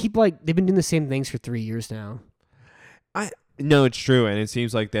 They've been doing the same things for 3 years now. No, it's true, and it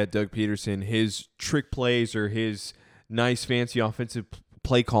seems like that Doug Peterson, his trick plays or his nice fancy offensive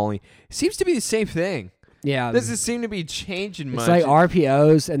play calling, seems to be the same thing. Yeah, Doesn't seem to be changing much. It's like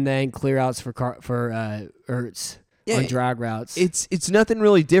RPOs and then clear outs for Ertz on drag routes. It's nothing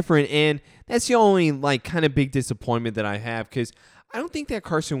really different, and that's the only like kind of big disappointment that I have because I don't think that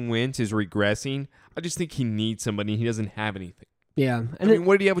Carson Wentz is regressing. I just think he needs somebody. He doesn't have anything. Yeah, and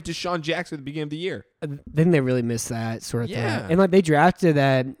what did he have with Deshaun Jackson at the beginning of the year? Then they really missed that sort of thing. Yeah. And like they drafted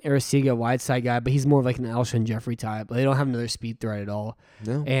that Arcega Whiteside guy, but he's more of like an Alshon Jeffrey type. They don't have another speed threat at all.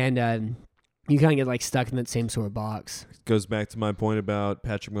 No. And you kind of get like stuck in that same sort of box. Goes back to my point about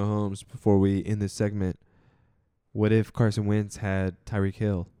Patrick Mahomes before we end this segment. What if Carson Wentz had Tyreek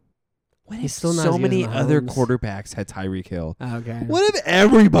Hill? What He's if still not so as good many as other Mahomes? quarterbacks had Tyreek Hill? Okay. What if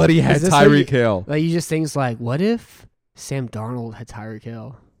everybody had Is this what Tyreek Hill? Like you just things like, what if Sam Darnold had Tyreek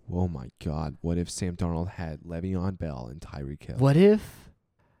Hill? Oh my God! What if Sam Darnold had Le'Veon Bell and Tyreek Hill? What if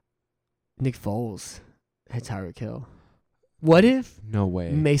Nick Foles had Tyreek Hill? What if No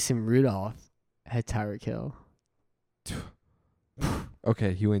way. Mason Rudolph had Tyreek Hill?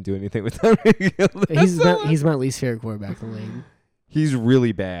 Okay, he wouldn't do anything with Tyreek Hill. He's my least favorite quarterback in the league. He's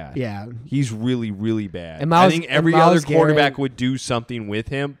really bad. Yeah. He's really, really bad. And I think every other Myles quarterback Garrett- would do something with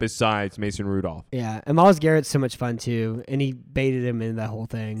him besides Mason Rudolph. Yeah, and Myles Garrett's so much fun too, and he baited him into that whole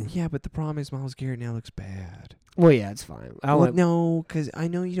thing. Yeah, but the problem is Myles Garrett now looks bad. Well, yeah, it's fine. No, because I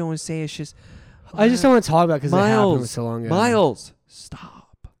know you don't want to say it's just. I just don't want to talk about it because it happened Miles, so long ago. Miles,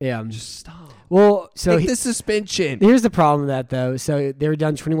 stop. Yeah. Just stop. Well, so Take the suspension. here's the problem with that though. So they were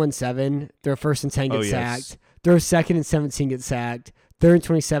done 21-7. Their 1st and 10 get sacked. Their 2nd and 17 get sacked. 3rd and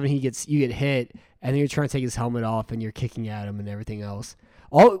 27 you get hit, and then you're trying to take his helmet off, and you're kicking at him and everything else.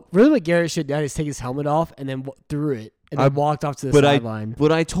 Really what Garrett should have done is take his helmet off and then threw it and then walked off to the sideline.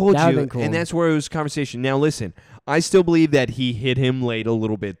 But I told That would've you, been cool. and that's where it was conversation. Now listen, I still believe that he hit him late a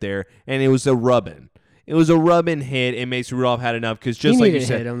little bit there, and it was a rubbing. It was a rubbing hit, and Mason Rudolph had enough because just he like you needed to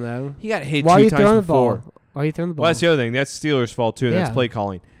said, hit him though. he got hit Why are 2 you times throwing before. the ball? Why are you throwing the ball? Well, that's the other thing. That's Steelers' fault too, and that's Yeah. play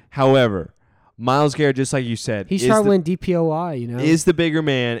calling. However, Myles Garrett, just like you said, He's trying to win DPOY, you know? is the bigger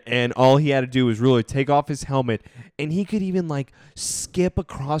man, and all he had to do was really take off his helmet, and he could even like skip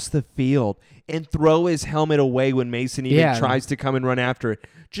across the field and throw his helmet away when Mason even tries to come and run after it.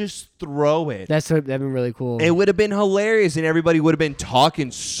 Just throw it. That'd been really cool. It would have been hilarious, and everybody would have been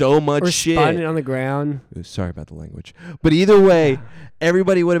talking so much shit. Or spun it on the ground. Sorry about the language. But either way,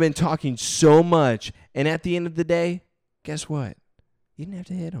 everybody would have been talking so much, and at the end of the day, guess what? You didn't have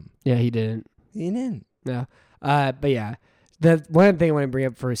to hit him. Yeah, he didn't. He didn't. No. But yeah, the one thing I want to bring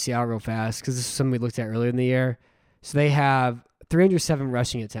up for Seattle real fast, because this is something we looked at earlier in the year. So they have 307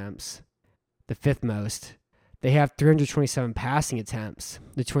 rushing attempts, the 5th most. They have 327 passing attempts,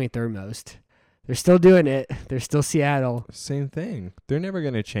 the 23rd most. They're still doing it. They're still Seattle. Same thing. They're never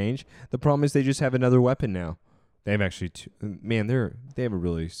going to change. The problem is they just have another weapon now. They have actually they have a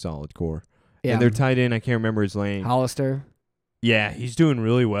really solid core. Yeah. And their tight end, I can't remember his name. Hollister. Yeah, he's doing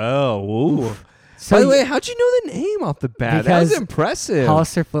really well. Ooh. So by the way, how'd you know the name off the bat? That was impressive.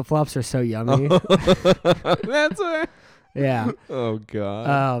 Hollister flip-flops are so yummy. That's right. Yeah. Oh, God.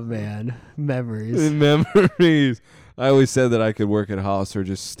 Oh, man. Memories. Memories. I always said that I could work at Hollister,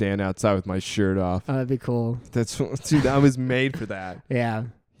 just stand outside with my shirt off. Oh, that'd be cool. Dude, I was made for that. Yeah.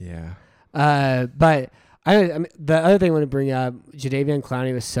 Yeah. But I mean, the other thing I want to bring up, Jadeveon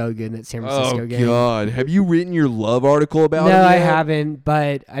Clowney was so good in that San Francisco game. Oh, God. Have you written your love article about him No, yet? I haven't,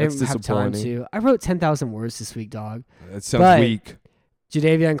 but I That's didn't have time to. I wrote 10,000 words this week, dog. That sounds weak.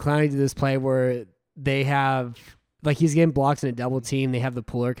 Jadeveon Clowney did this play where they have, like, he's getting blocked in a double team. They have the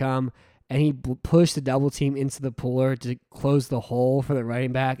puller come, and he pushed the double team into the puller to close the hole for the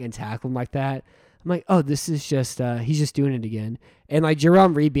running back and tackle him like that. I'm like, oh, this is just, he's just doing it again. And, like,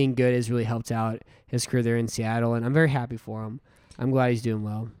 Jerome Reed being good has really helped out his career there in Seattle, and I'm very happy for him. I'm glad he's doing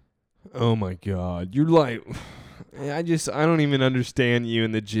well. Oh, my God. You're like, I don't even understand you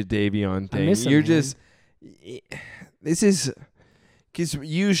and the Jadeveon thing. I miss him, You're man. just, this is, because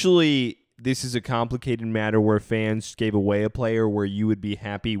usually this is a complicated matter where fans gave away a player where you would be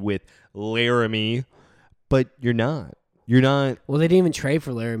happy with Laramie, but you're not. You're not. Well, they didn't even trade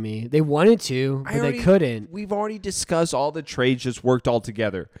for Laramie. They wanted to, but they couldn't. We've already discussed all the trades just worked all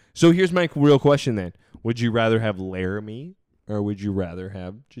together. So here's my real question then. Would you rather have Laramie or would you rather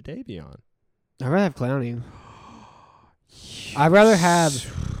have Jadeveon? I'd rather have Clowney. I'd rather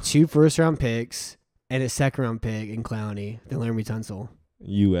have 2 first-round picks and a second-round pick in Clowney than Laramie Tunsil.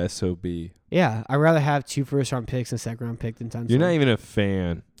 USOB. Yeah, I'd rather have 2 first-round picks and a second-round pick than Tunsil. You're not even a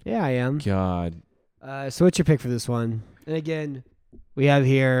fan. Yeah, I am. God. So what's your pick for this one? And again, we have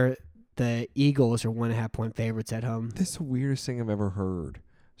here the Eagles are 1.5-point favorites at home. This is the weirdest thing I've ever heard.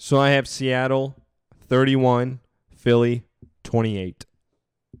 So I have Seattle 31, Philly 28.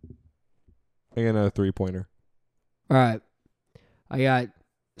 I got another 3-pointer. All right. I got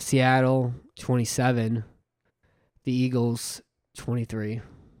Seattle 27, the Eagles 23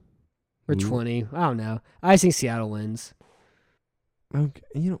 or 20. I don't know. I just think Seattle wins. Okay,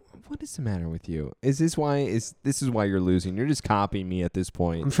 what is the matter with you? This is why you're losing? You're just copying me at this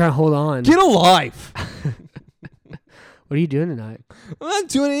point. I'm trying to hold on. Get a life. What are you doing tonight? I'm not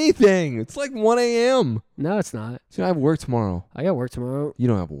doing anything. It's like 1 a.m. No, it's not. So I have work tomorrow. I got work tomorrow. You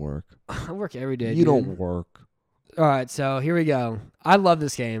don't have work. I work every day. You dude. don't work. All right, so here we go. I love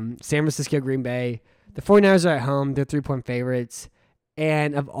this game. San Francisco, Green Bay. The 49ers are at home. They're 3-point favorites.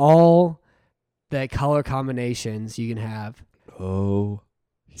 And of all the color combinations you can have,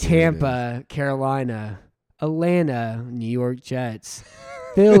 Tampa, Carolina, Atlanta, New York Jets,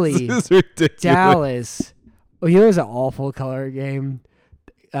 Philly, Dallas. Oh, it was an awful color game.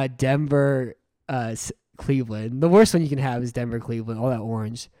 Denver, Cleveland. The worst one you can have is Denver, Cleveland. All that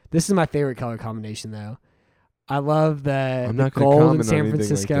orange. This is my favorite color combination, though. I love the gold in San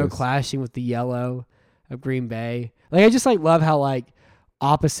Francisco clashing with the yellow of Green Bay. Like I just love how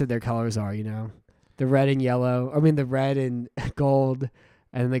opposite their colors are. The red and yellow. I mean, the red and gold.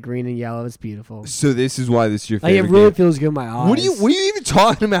 And the green and yellow is beautiful. So this is why this is your favorite. It really feels good in my eyes. What are you even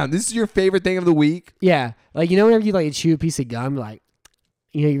talking about? This is your favorite thing of the week? Yeah. Whenever you chew a piece of gum,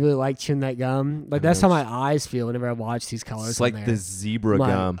 you really like chewing that gum. That's how my eyes feel whenever I watch these colors. It's like the zebra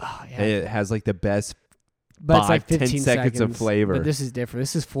gum. Oh, yeah. It has the best but 5, it's like 15 seconds of flavor. But this is different.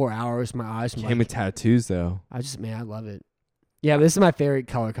 This is 4 hours. My eyes came with tattoos though. I love it. Yeah, but this is my favorite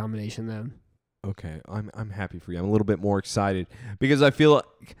color combination though. Okay, I'm happy for you. I'm a little bit more excited because I feel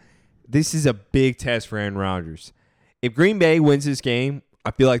like this is a big test for Aaron Rodgers. If Green Bay wins this game, I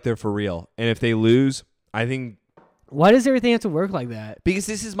feel like they're for real. And if they lose, I think... Why does everything have to work like that? Because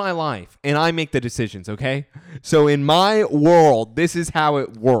this is my life, and I make the decisions, okay? So in my world, this is how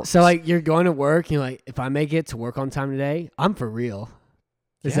it works. So, you're going to work, and you're like, if I make it to work on time today, I'm for real.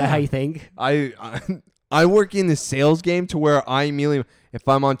 Is that how you think? I work in the sales game to where I immediately, if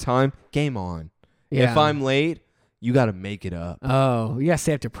I'm on time, game on. Yeah. If I'm late, you got to make it up. Oh, you got to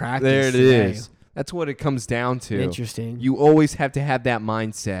stay after practice. There it today. is. That's what it comes down to. Interesting. You always have to have that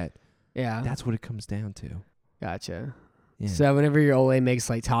mindset. Yeah. That's what it comes down to. Gotcha. Yeah. So whenever your old lady makes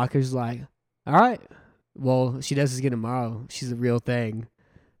like tacos, like, all right, well, she does this again tomorrow. She's the real thing.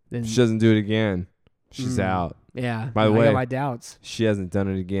 Then She doesn't do it again. She's out. yeah. By the I way- got my doubts. She hasn't done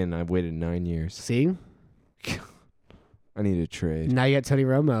it again. I've waited 9 years. See, I need a trade. now you got Tony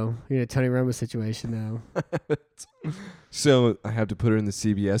Romo. You're in a Tony Romo situation now. So I have to put her in the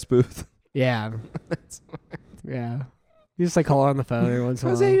CBS booth. Yeah. Yeah. You just like call her on the phone every once in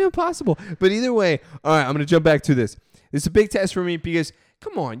a How's that while. even possible? But either way, all right, I'm going to jump back to this. It's a big test for me because,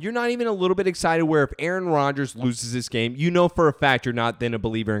 come on, you're not even a little bit excited where if Aaron Rodgers loses this game, you know for a fact you're not then a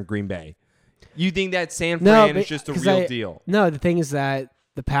believer in Green Bay. You think that San Fran is just a 'cause real deal. No, the thing is that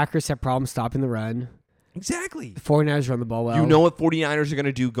the Packers have problems stopping the run. Exactly. The 49ers run the ball well. You know what 49ers are going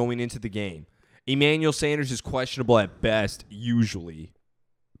to do going into the game. Emmanuel Sanders is questionable at best, usually.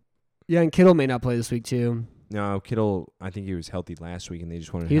 Yeah, and Kittle may not play this week too. No, Kittle, I think he was healthy last week, and they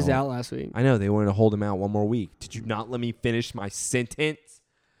just wanted to He was hold- out last week. I know. They wanted to hold him out one more week. Did you not let me finish my sentence?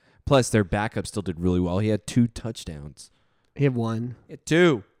 Plus, their backup still did really well. He had 2 touchdowns. He had one. He had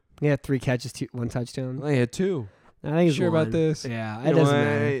 2. He had 3 catches, 1 touchdown. He had 2. I think it's Sure about one. this? Yeah, it doesn't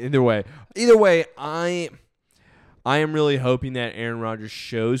matter. Either way, I am really hoping that Aaron Rodgers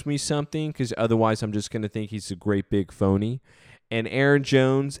shows me something because otherwise I'm just going to think he's a great big phony. And Aaron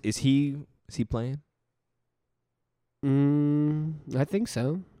Jones, is he playing? I think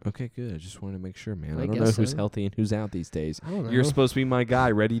so. Okay, good. I just wanted to make sure, man. I I don't know guess who's so. healthy and who's out these days. I don't know. You're supposed to be my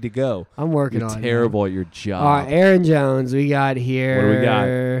guy, ready to go. I'm working You're on it. terrible at your job. All right, Aaron Jones, we got here. What do we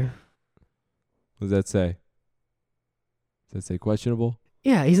got? What does that say? Does that say questionable?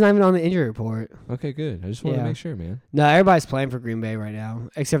 Yeah, he's not even on the injury report. Okay, good. I just wanted Yeah. to make sure, man. No, everybody's playing for Green Bay right now,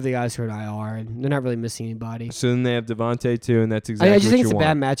 except the guys who are in IR, and they're not really missing anybody. So then they have Devontae too, and that's I exactly just what think you it's a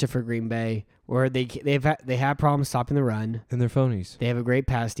want. bad matchup for Green Bay, where they have problems stopping the run. And they're phonies. They have a great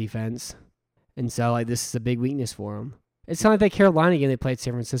pass defense, and so like this is a big weakness for them. It's kind of like that Carolina game they played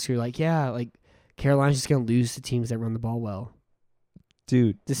San Francisco. You're like, yeah, like Carolina's just gonna lose to teams that run the ball well.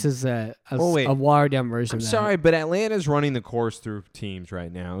 Dude. This is a wait. watered down version. I'm of that. sorry, but Atlanta's running the course through teams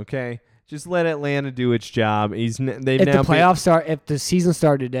right now, okay? Just let Atlanta do its job. They've If now the playoffs start, if the season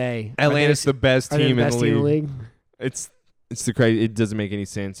started today, Atlanta's the best are they team the in best the team in league. the league? It's the crazy. It doesn't make any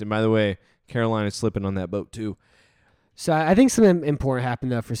sense. And by the way, Carolina's slipping on that boat too. So I think something important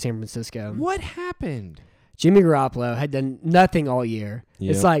happened though for San Francisco. What happened? Jimmy Garoppolo had done nothing all year.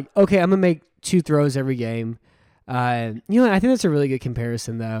 Yep. It's like, okay, I'm gonna make 2 throws every game. I think that's a really good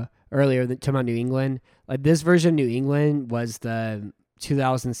comparison though. Earlier, talking about New England, like this version of New England was the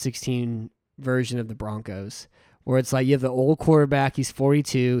 2016 version of the Broncos, where it's like you have the old quarterback. He's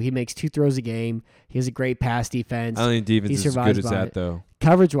 42. He makes 2 throws a game. He has a great pass defense. I don't think defense He is as survives good as by that it. though.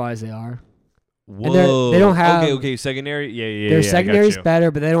 Coverage wise, they are. Whoa. they don't have- Okay. Secondary. Yeah. Their I got secondary's you. better,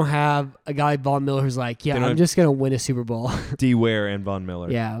 but they don't have a guy like Von Miller who's like, yeah, They don't I'm have- just gonna win a Super Bowl. D. Ware and Von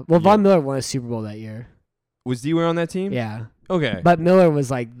Miller. Yeah. Well, Von Miller won a Super Bowl that year. Was D. Ware on that team? Yeah. Okay. But Miller was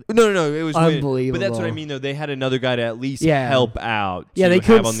like, No. It was winning. unbelievable. But that's what I mean, though. They had another guy to at least Yeah. help out. yeah, to they have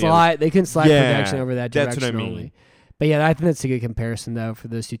couldn't on the other- slide. They couldn't slide Yeah, protection over that that's direction what I mean. only. But yeah, I think that's a good comparison though for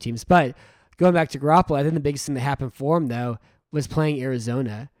those 2 teams. But going back to Garoppolo, I think the biggest thing that happened for him though was playing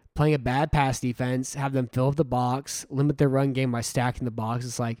Arizona, playing a bad pass defense, have them fill up the box, limit their run game by stacking the box.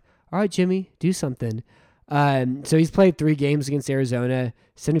 It's like, all right, Jimmy, do something. So he's played 3 games against Arizona,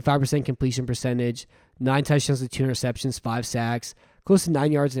 75% completion percentage, 9 touchdowns with 2 interceptions, 5 sacks, close to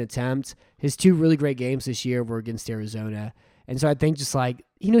 9 yards an attempt. His 2 really great games this year were against Arizona. And so I think just like,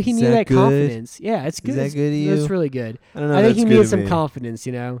 he Is needed that that good? confidence. Yeah, it's good. that It's- good to you? It's really good. I don't know. I think he that's needed good to some me. confidence,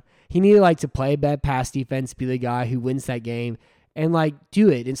 He needed like to play a bad pass defense, be the guy who wins that game, and like do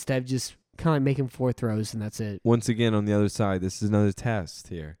it instead of just kind of making 4 throws and that's it. Once again, on the other side, this is another test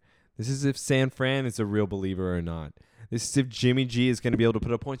here. This is if San Fran is a real believer or not. This is if Jimmy G is going to be able to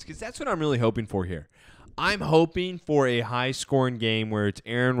put up points, because that's what I'm really hoping for here. I'm hoping for a high-scoring game where it's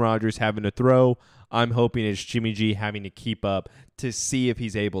Aaron Rodgers having to throw. I'm hoping it's Jimmy G having to keep up to see if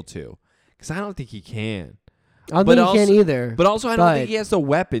he's able to, because I don't think he can. I don't But think he can also- either. But also, I don't But- think he has the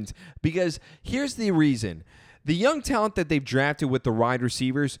weapons, because here's the reason. The young talent that they've drafted with the wide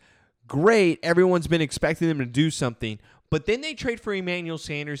receivers, great. Everyone's been expecting them to do something. But then they trade for Emmanuel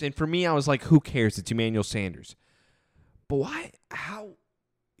Sanders, and for me, I was like, who cares? It's Emmanuel Sanders. But why? How?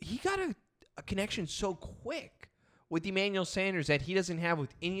 He got a connection so quick with Emmanuel Sanders that he doesn't have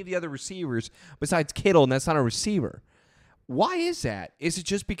with any of the other receivers besides Kittle, and that's not a receiver. Why is that? Is it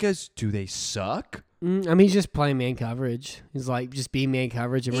just because do they suck? I mean, he's just playing man coverage. He's like just being man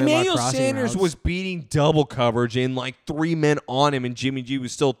coverage. And Emmanuel Sanders was beating double coverage and like 3 men on him, and Jimmy G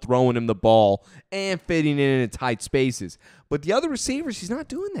was still throwing him the ball and fitting it in tight spaces. But the other receivers, he's not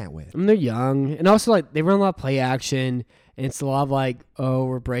doing that with. I mean, they're young, and also like they run a lot of play action, and it's a lot of like, oh,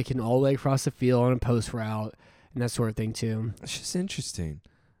 we're breaking all the way across the field on a post route and that sort of thing too. It's just interesting.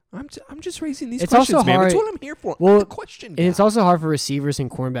 I'm just raising these It's questions, also man. That's hard- what I'm here for. well, I'm the question guy. And it's also hard for receivers and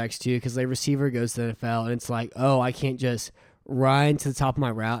cornerbacks too, because like receiver goes to the NFL, and it's like, oh, I can't just run to the top of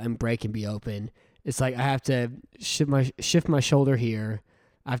my route and break and be open. It's like I have to shift my shoulder here.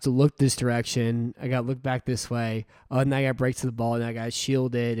 I have to look this direction. I got to look back this way. Oh, and then I got to break to the ball, and I got to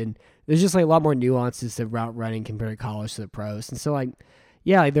shield it. And there's just like a lot more nuances to route running compared to college to the pros. And so like,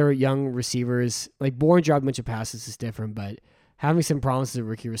 yeah, like there are young receivers. Like Bourne dropped a bunch of passes is different, but having some problems as a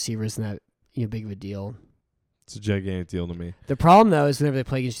rookie receiver isn't that big of a deal. It's a gigantic deal to me. The problem though is whenever they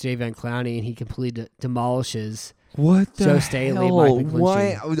play against Jadeveon Clowney and he completely demolishes What the Joe Staley, hell? Mike McGlinchey.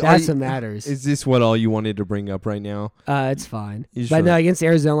 Why? That's what matters. Is this what all you wanted to bring up right now? It's fine. You But sure? no, against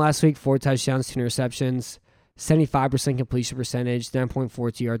Arizona last week, 4 touchdowns, 2 interceptions, 75% completion percentage,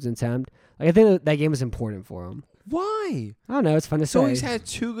 9.42 yards an attempt. Like I think that game was important for him. Why? I don't know. It's fun to So say. he's had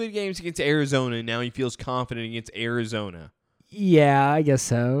 2 good games against Arizona, and now he feels confident against Arizona. Yeah, I guess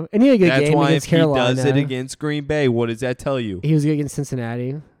so. And he had a good That's game why against if Carolina. he does it against Green Bay, what does that tell you? He was good against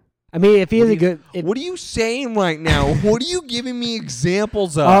Cincinnati. I mean, if he has a good... What are you saying right now? What are you giving me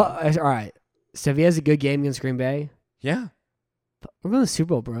examples of? all right. So if he has a good game against Green Bay, Yeah. we're going to the Super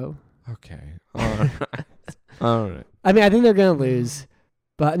Bowl, bro. Okay. All right. All right. I mean, I think they're going to lose.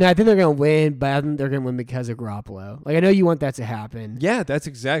 But no, I think they're going to win, but I think they're going to win because of Garoppolo. Like, I know you want that to happen. Yeah, that's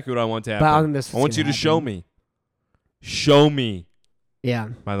exactly what I want to But I don't happen. think that's I want what's you to gonna show happen. me. Show me. Yeah.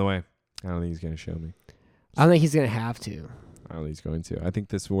 By the way, I don't think he's going to show me. I don't think he's going to have to. I don't think he's going to. I think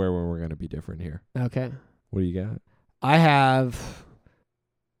this is where we're going to be different here. Okay. What do you got? I have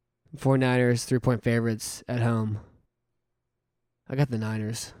 49ers 3-point favorites at home. I got the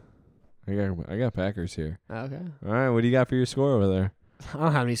Niners. I got Packers here. Okay. All right, what do you got for your score over there? I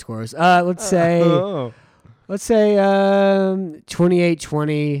don't have any scores. Let's say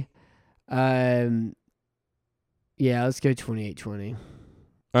 28-20. Yeah, let's go 28-20. All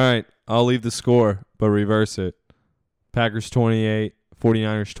right, I'll leave the score, but reverse it. Packers 28,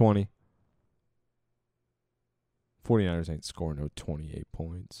 49ers 20. 49ers ain't scoring no 28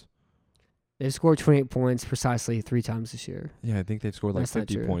 points. They've scored 28 points precisely 3 times this year. Yeah, I think they've scored like That's not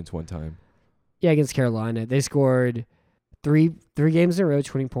 50 true. points one time. Yeah, against Carolina. They scored three games in a row,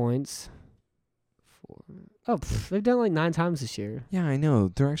 20 points. They've done it like 9 times this year. Yeah, I know.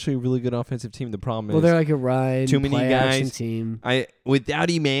 They're actually a really good offensive team. The problem is Well, they're like a run, too many play action guys. team. Without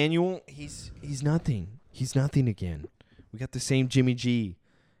Emmanuel, he's nothing. He's nothing again. We got the same Jimmy G.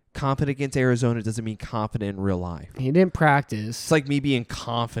 Confident against Arizona doesn't mean confident in real life. He didn't practice. It's like me being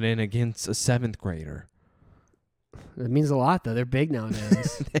confident against a 7th grader. It means a lot, though. They're big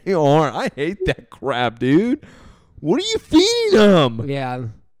nowadays. They are. I hate that crap, dude. What are you feeding them? Yeah.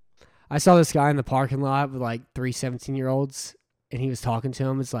 I saw this guy in the parking lot with like 3 17-year-olds, and he was talking to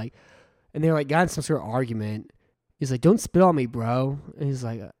him. It's like, and they're like, got in some sort of argument. He's like, "Don't spit on me, bro." And he's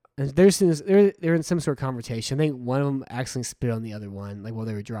like, and they're in some sort of conversation. I think one of them accidentally spit on the other one, like while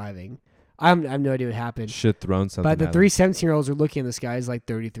they were driving. I have no idea what happened. Should thrown something. But the at 3 him. 17-year-olds are looking at this guy. He's like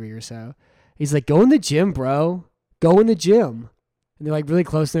 33 or so. He's like, "Go in the gym, bro. Go in the gym." And they're like really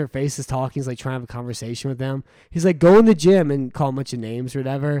close to their faces talking. He's like trying to have a conversation with them. He's like, "Go in the gym," and call a bunch of names or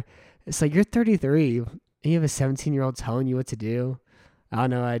whatever. It's like, you're 33. And you have a 17-year-old telling you what to do. I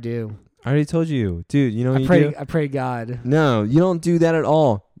don't know what I do. I already told you, dude. You know what I you do? pray to God. No, you don't do that at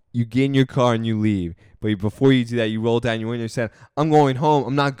all. You get in your car and you leave. But before you do that, you roll down your window and say, "I'm going home.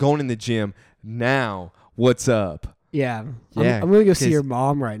 I'm not going in the gym. Now, what's up?" Yeah. Yeah, I'm going to go see 'cause- your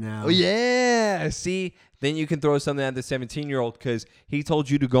mom right now. Oh, yeah. See? Then you can throw something at the 17-year-old because he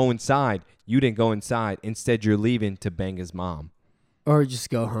told you to go inside. You didn't go inside. Instead, you're leaving to bang his mom. Or just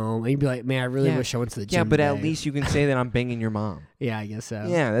go home. And you'd be like, "Man, I really Yeah. wish I went to the gym Yeah, but at today." least you can say that I'm banging your mom. Yeah, I guess so.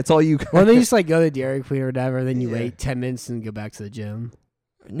 Yeah, that's all you got. Well, then you just like go to Dairy Queen or whatever. Then you Yeah. wait 10 minutes and go back to the gym.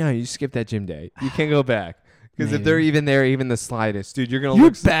 No, you skip that gym day. You can't go back. Because if Maybe. they're even there, even the slightest, dude, you're going to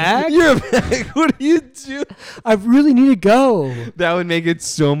You're look. back? You're back. What are you doing? I really need to go. That would make it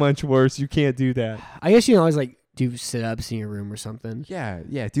so much worse. You can't do that. I guess you can always like do sit-ups in your room or something. Yeah,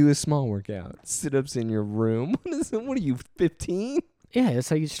 do a small workout. Sit-ups in your room. What are you, 15? Yeah, that's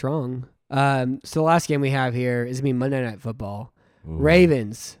how you get strong. So the last game we have here is going to be Monday Night Football.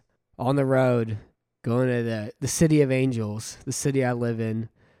 Ravens on the road going to the city of angels, the city I live in,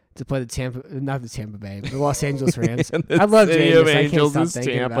 to play not the Tampa Bay, but the Los Angeles Rams. Man, I love City Jameis. of I can't Angels stop is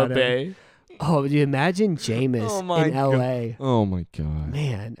thinking Tampa about him. Bay. Oh, do you imagine Jameis Oh my in LA? Oh my god.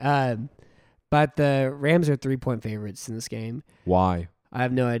 Man. But the Rams are 3-point favorites in this game. Why? I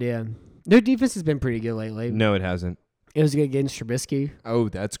have no idea. Their defense has been pretty good lately. No, it hasn't. It was good against Trubisky. Oh,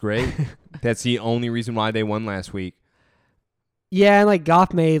 that's great. That's the only reason why they won last week. Yeah, and like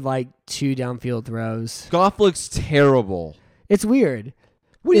Goff made like 2 downfield throws. Goff looks terrible. It's weird.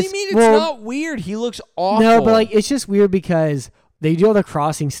 What do you It's- mean it's well, not weird? He looks awful. No, but like it's just weird because they do all the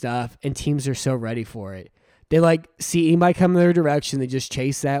crossing stuff and teams are so ready for it. They like see anybody come in their direction, they just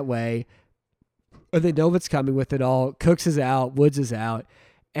chase that way. Or they know what's coming with it all. Cooks is out, Woods is out.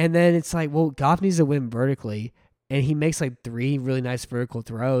 And then it's like, well, Goff needs to win vertically. And he makes like 3 really nice vertical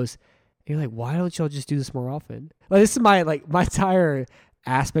throws. And you're like, why don't y'all just do this more often? Like this is my entire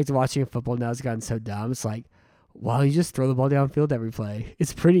aspect of watching football now has gotten so dumb. It's like, why don't you just throw the ball downfield every play?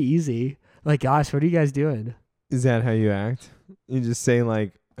 It's pretty easy. Like, gosh, what are you guys doing? Is that how you act? You just say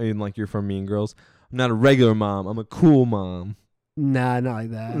like you're from Mean Girls. I'm not a regular mom. I'm a cool mom. Nah, not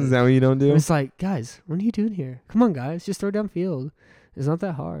like that. Is that what you don't do? It's like, guys, what are you doing here? Come on, guys, just throw downfield. It's not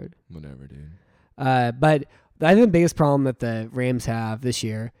that hard. Whatever, dude. But I think the biggest problem that the Rams have this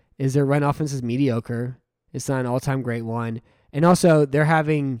year is their run offense is mediocre. It's not an all-time great one. And also, they're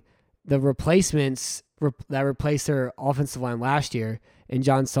having the replacements that replaced their offensive line last year in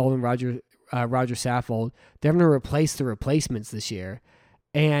John Sullivan, Roger Saffold. They're going to replace the replacements this year.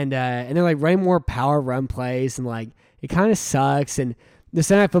 And they're like running more power run plays, and like it kind of sucks. And the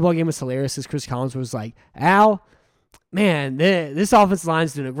Sunday Night Football game was hilarious because Chris Collins was like, Al, man, this offensive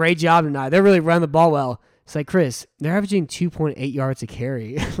line's doing a great job tonight. They're really running the ball well. It's like, Chris, they're averaging 2.8 yards a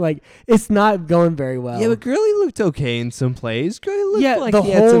carry. Like, it's not going very well. Yeah, but Gurley looked okay in some plays. Gurley looked like the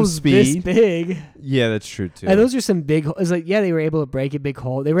he had some hole's this speed. big. Yeah, that's true too. And those are some big holes. It's like, yeah, they were able to break a big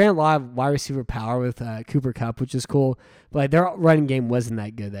hole. They ran a lot of wide receiver power with Cooper Kupp, which is cool. But like, their running game wasn't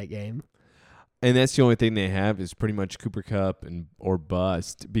that good that game. And that's the only thing they have is pretty much Cooper Kupp or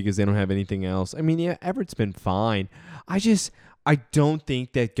bust because they don't have anything else. I mean, yeah, Everett's been fine. I don't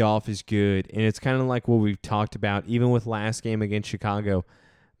think that Goff is good. And it's kind of like what we've talked about, even with last game against Chicago.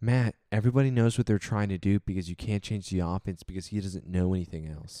 Matt, everybody knows what they're trying to do because you can't change the offense because he doesn't know anything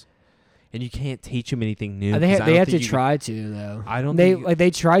else. And you can't teach him anything new. They have to try to, though. I don't they think like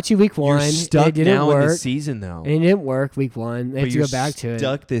they tried to week one. You're stuck it didn't now work, in the season, though. and it didn't work week one. They have But to you're go back to it.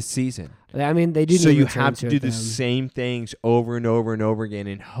 stuck this season. I mean, they do. So need you return have to do it, the though. same things over and over and over again,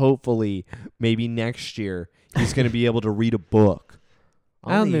 and hopefully, maybe next year he's going to be able to read a book.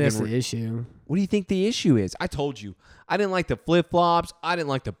 I don't think that's the issue. What do you think the issue is? I told you, I didn't like the flip flops. I didn't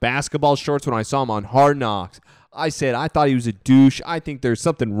like the basketball shorts when I saw him on Hard Knocks. I said I thought he was a douche. I think there's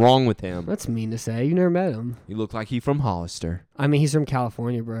something wrong with him. That's mean to say. You never met him. He looked like he from Hollister. I mean, he's from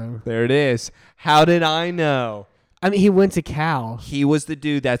California, bro. There it is. How did I know? I mean, he went to Cal. He was the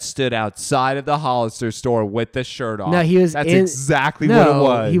dude that stood outside of the Hollister store with the shirt off. No, he was. That's in, exactly what it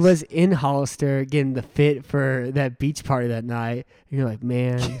was. He was in Hollister getting the fit for that beach party that night. And you're like,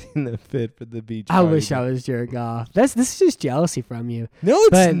 man, in the fit for the beach. I party. wish I was Jared Goff. This is just jealousy from you. No, it's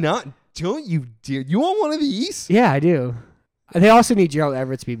But- not. Don't you dare. You want one of these? Yeah, I do. They also need Gerald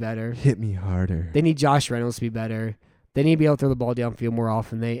Everett to be better. Hit me harder. They need Josh Reynolds to be better. They need to be able to throw the ball downfield more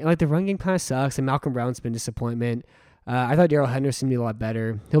often. The run game kind of sucks, and Malcolm Brown's been a disappointment. I thought Darrell Henderson would be a lot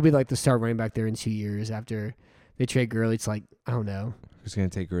better. He'll be like the star running back there in 2 years after they trade Gurley. It's like, I don't know. Who's going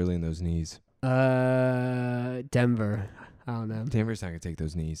to take Gurley in those knees? Denver. I don't know. Denver's not going to take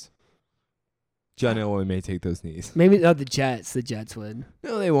those knees. John Elway may take those knees. Maybe the Jets. The Jets would.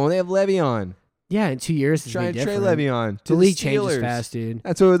 No, they won't. They have Le'Veon. Yeah, in 2 years it's Try and different. trade Le'Veon to The league Steelers. changes fast, dude.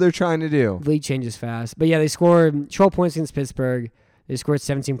 That's what they're trying to do. The league changes fast. But yeah, they scored 12 points against Pittsburgh. They scored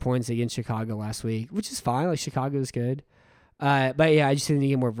 17 points against Chicago last week, which is fine. Like, Chicago is good. But yeah, I just think they need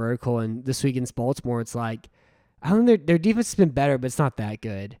to get more vertical. And this week against Baltimore, it's like, I don't know, their defense has been better, but it's not that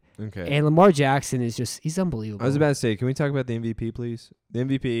good. Okay. And Lamar Jackson is just, he's unbelievable. I was about to say, can we talk about the MVP, please? The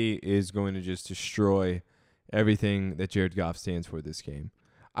MVP is going to just destroy everything that Jared Goff stands for this game.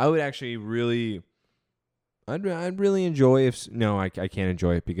 I would actually really... I'd really enjoy if... No, I can't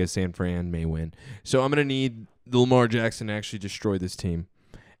enjoy it because San Fran may win. So I'm going to need the Lamar Jackson to actually destroy this team.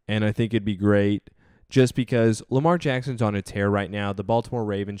 And I think it'd be great just because Lamar Jackson's on a tear right now. The Baltimore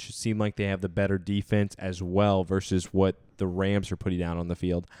Ravens should seem like they have the better defense as well versus what the Rams are putting out on the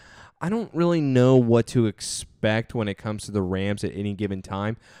field. I don't really know what to expect when it comes to the Rams at any given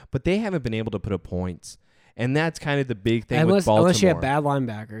time, but they haven't been able to put up points. And that's kind of the big thing with Baltimore. Unless you have bad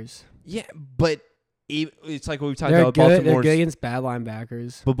linebackers. Yeah, but it's like what we've talked They're about good. They're Baltimore's. good against bad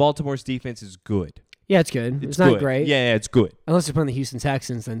linebackers. But Baltimore's defense is good. Yeah, it's good. It's good. not great. Yeah, it's good. Unless you're playing the Houston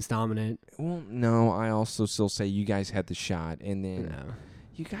Texans, then it's dominant. Well, no, I also still say you guys had the shot, and then No.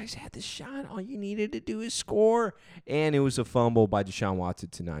 you guys had the shot. All you needed to do is score, and it was a fumble by Deshaun Watson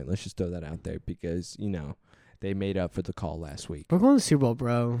tonight. Let's just throw that out there because they made up for the call last week. We're going to the Super Bowl,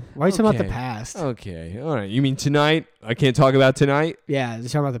 bro. Why are you talking about the Okay. past? Okay, all right. You mean tonight? I can't talk about tonight? Yeah, they're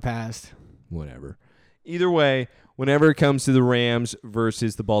talking about the past. Whatever. Either way, whenever it comes to the Rams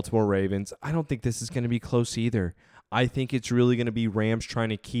versus the Baltimore Ravens, I don't think this is going to be close either. I think it's really going to be Rams trying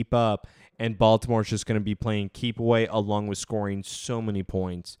to keep up, and Baltimore's just going to be playing keep away along with scoring so many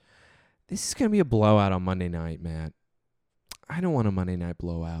points. This is going to be a blowout on Monday night, Matt. I don't want a Monday night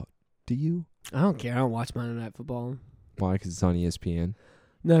blowout. Do you? I don't care. I don't watch Monday Night Football. Why? Because it's on ESPN?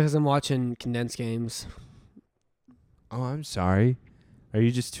 No, because I'm watching condensed games. Oh, I'm sorry. Are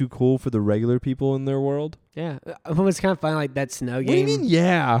you just too cool for the regular people in their world? Yeah. It was kind of funny, like that snow game. What do you mean,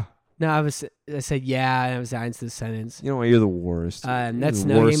 yeah? No, I said yeah, and I was adding to the sentence. You know what? You're the worst. That You're the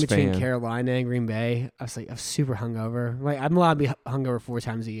snow game worst between fan. Carolina and Green Bay, I was super hungover. Like I'm allowed to be hungover 4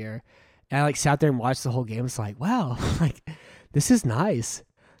 times a year, and I sat there and watched the whole game. It's like, wow, like this is nice.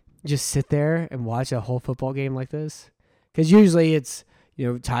 Just sit there and watch a whole football game like this, because usually it's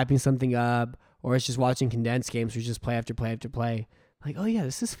typing something up or it's just watching condensed games, where you just play after play after play. Like, oh yeah,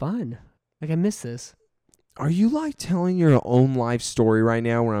 this is fun. Like I miss this. Are you like telling your own life story right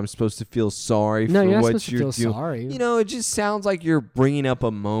now where I'm supposed to feel sorry No, for you're not what supposed to you're feel doing? sorry. It just sounds like you're bringing up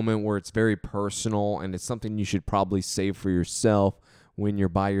a moment where it's very personal and it's something you should probably save for yourself when you're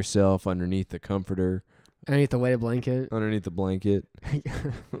by yourself underneath the comforter, Underneath the weighted blanket, underneath the blanket.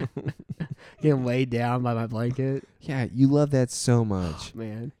 getting weighed down by my blanket. Yeah, you love that so much.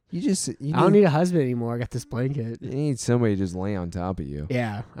 Man, You I don't need a husband anymore. I got this blanket. you need somebody to just lay on top of you.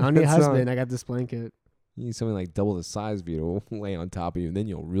 Yeah, I don't need a That's husband. I got this blanket. You need something like double the size of you to lay on top of you, and then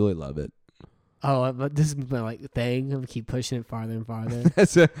you'll really love it. Oh, but this is my thing. I'm gonna keep pushing it farther and farther.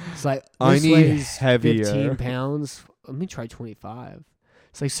 That's a, It's like I this need weighs heavier. 15 pounds. Let me try 25.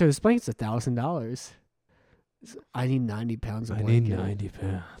 It's like, so this blanket's $1,000. I need 90 pounds of I blanket. need 90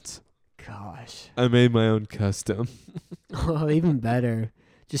 pounds. Gosh. I made my own custom. Oh, even better.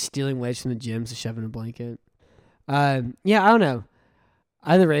 Just stealing wedge from the gyms to shove in a blanket. Yeah, I don't know.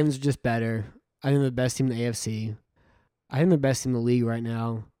 I think the Ravens are just better. I think they're the best team in the AFC. I think they're the best team in the league right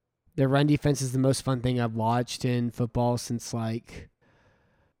now. Their run defense is the most fun thing I've watched in football since like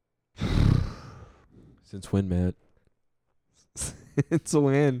Since when, Matt? It's a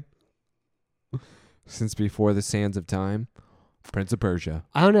win. Since before the sands of time. Prince of Persia.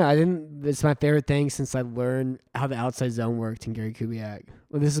 I don't know. I think it's my favorite thing since I learned how the outside zone worked in Gary Kubiak.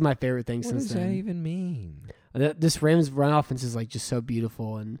 Well, this is my favorite thing What since does that then. even mean? This Rams run offense is like just so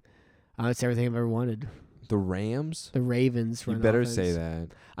beautiful, and it's everything I've ever wanted. The Rams? The Ravens You run better offense. say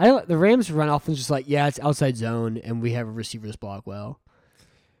that. The Rams run offense just like, yeah, it's outside zone, and we have receivers block well.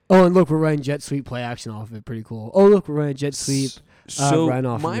 Oh, and look, we're running jet sweep play action off of it. Pretty cool. Oh, look, we're running jet sweep. So run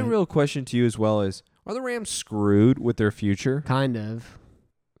off my of it. real question to you as well is, are the Rams screwed with their future? Kind of.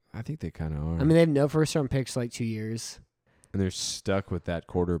 I think they kind of are. I mean, they have no first round picks for like 2 years. and they're stuck with that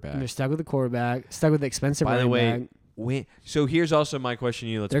quarterback. And they're stuck with the quarterback, stuck with the expensive By the running way, back. So here's also my question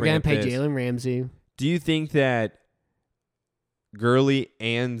to you. Let's They're bring going up to pay this. Jalen Ramsey. Do you think that Gurley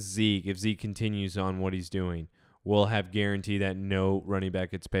and Zeke, if Zeke continues on what he's doing, will have guarantee that no running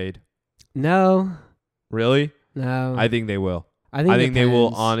back gets paid? No. Really? No. I think they will. I think they will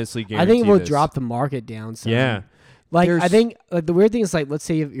depends. honestly I guarantee think it will this. drop the market down. Some. Yeah. Like, I There's- think the weird thing is, like, let's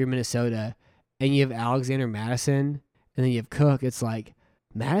say you're Minnesota and you have Alexander Madison and then you have Cook. It's like,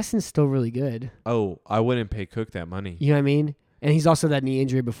 Madison's still really good. Oh, I wouldn't pay Cook that money. You know what I mean? And he's also that knee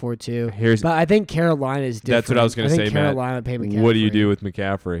injury before, too. Here's But I think Carolina is different. That's what I was gonna I think say, Matt. Carolina pay McCaffrey. what do you do with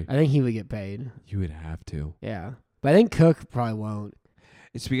McCaffrey? I think he would get paid. You would have to. Yeah. But I think Cook probably won't.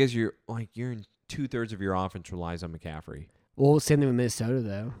 It's because you're in 2/3 of your offense relies on McCaffrey. Well, same thing with Minnesota,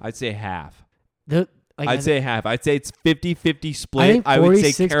 though. I'd say half. I'd say half. I'd say it's 50-50 I split. think I would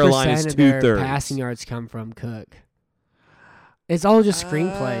say 46% Carolina's of their 2/3. passing yards come from Cook. It's all just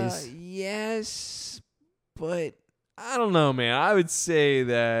screenplays. Yes, but I don't know, man. I would say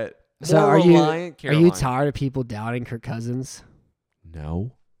that. So more are you reliant Carolina. tired of people doubting Kirk Cousins?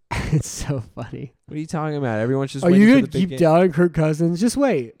 No. It's so funny. What are you talking about? Everyone's just Are waiting you for gonna the big keep game. doubting Kirk Cousins? Just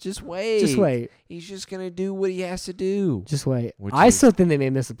wait. Just wait. Just wait. He's just gonna do what he has to do. Just wait. Which I is- still think they may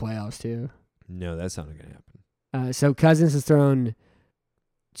miss the playoffs too. No, that's not gonna happen. So Cousins has thrown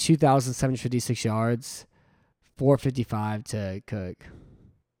 2,756 yards, 455 to Cook,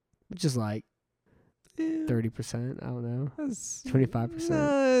 which is like 30%. I don't know.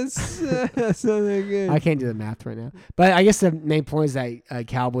 25%. That's not that good. I can't do the math right now. But I guess the main point is that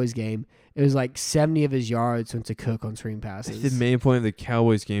Cowboys game it was like 70 of his yards went to Cook on screen passes. The main point of the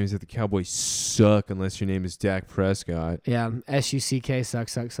Cowboys game is that the Cowboys suck unless your name is Dak Prescott. Yeah, SUCK,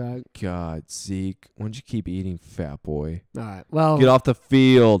 suck. God, Zeke, why don't you keep eating, fat boy? All right, well, Get off the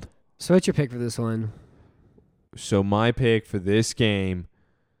field. So what's your pick for this one? So my pick for this game,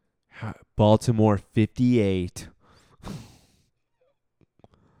 Baltimore 58.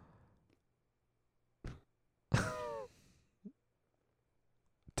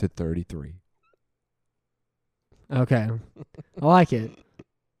 to 33. Okay. I like it.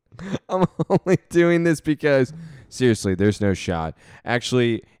 I'm only doing this because, seriously, there's no shot.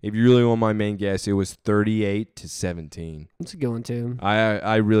 Actually, if you really want my main guess, it was 38-17. It's a good one, too.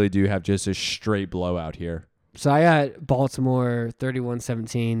 I really do have just a straight blowout here. So I got Baltimore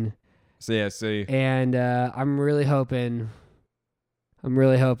 31-17. So, yeah, see. And I'm really hoping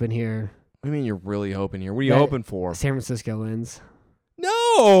here. What do you mean you're really hoping here? What are you hoping for? San Francisco wins.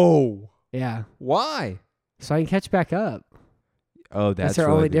 No! Yeah. Why? So I can catch back up. Oh, That's our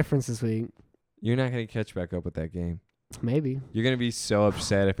really only difference this week. You're not going to catch back up with that game. Maybe. You're going to be so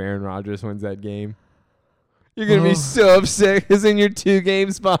upset if Aaron Rodgers wins that game. You're going to be so upset because then you're 2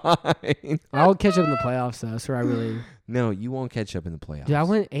 games behind. I'll catch up in the playoffs, though. So I really... No, you won't catch up in the playoffs. Dude, I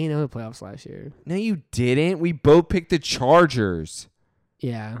went 8-0 in the playoffs last year. No, you didn't. We both picked the Chargers.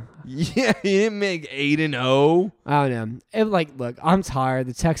 Yeah. Yeah, you didn't make 8-0. I don't know. Look, I'm tired.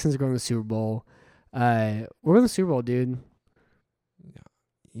 The Texans are going to the Super Bowl. We're going to the Super Bowl, dude.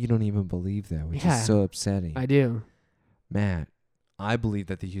 You don't even believe that, which Yeah, is so upsetting. I do. Matt, I believe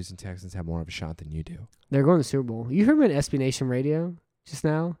that the Houston Texans have more of a shot than you do. They're going to the Super Bowl. You heard me on SB Nation Radio just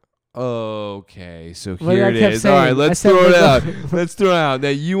now? Okay, so What here I it kept is. saying. All right, let's throw it out. Let's throw it out. Now,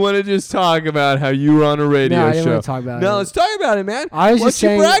 you want to just talk about how you were on a radio No, I didn't show. want to talk about it. No, let's talk about it, man. I was Why just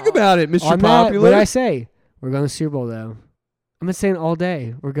don't you saying, brag about it, Mr. on that, Popular? what did I say? We're going to the Super Bowl, though. I've been saying all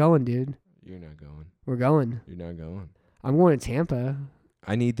day. We're going, dude. You're not going. We're going. You're not going. I'm going to Tampa.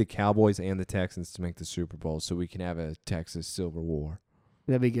 I need the Cowboys and the Texans to make the Super Bowl so we can have a Texas Silver War.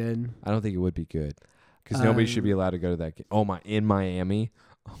 That'd be good. I don't think it would be good because nobody should be allowed to go to that game. Oh, in Miami?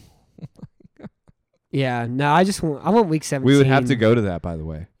 Yeah, no, I want week 17. We would have to go to that, by the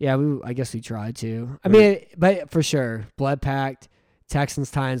way. Yeah, I guess we tried to. I mean, but for sure, blood packed. Texans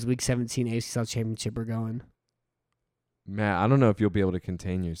Titans week 17 AFC South Championship are going. Matt, I don't know if you'll be able to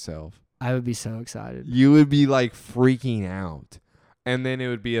contain yourself. I would be so excited. You would be like freaking out. And then it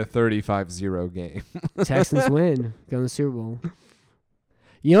would be a 35-0 game. Texans win. Go to the Super Bowl.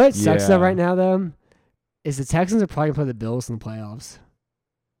 You know what sucks though right now, though? Is the Texans are probably going to play the Bills in the playoffs.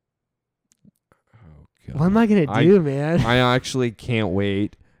 Oh, God. What am I going to do, man? I actually can't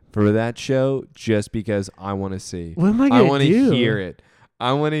wait for that show just because I want to see. What am I going to do? I want to hear it.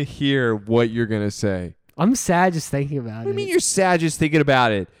 I want to hear what you're going to say. I'm sad just thinking about it. What do you mean you're sad just thinking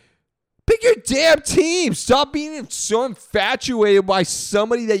about it? Pick your damn team. Stop being so infatuated by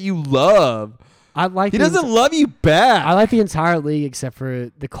somebody that you love. He doesn't love you back. I like the entire league except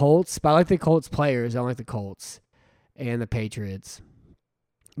for the Colts, but I like the Colts players. I don't like the Colts and the Patriots.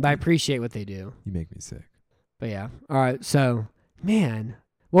 But I appreciate what they do. You make me sick. But yeah. All right. So, man.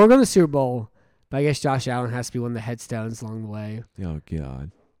 Well, we're going to the Super Bowl, but I guess Josh Allen has to be one of the headstones along the way. Oh,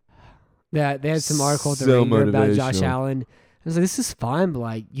 God. Yeah, they had some article at the So Ringer about Josh motivational. Allen. I was like, this is fine, but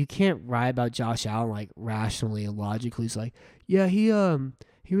like, you can't write about Josh Allen like rationally and logically. He's like, yeah, he's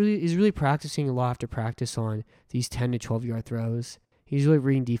really practicing a lot after practice on these 10 to 12 yard throws. He's really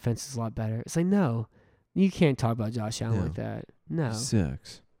reading defenses a lot better. It's like, no, you can't talk about Josh Allen like that. No, He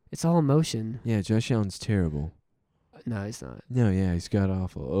sucks. it's all emotion. Yeah, Josh Allen's terrible. No, he's not. No, yeah, he's got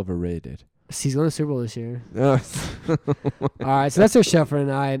awful. Overrated. He's going to the Super Bowl this year. Oh. All right, so that's our show for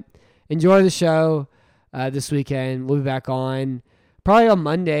tonight. Enjoy the show this weekend. We'll be back on. Probably on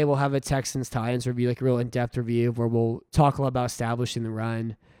Monday, we'll have a Texans-Titans review, like a real in-depth review where we'll talk a lot about establishing the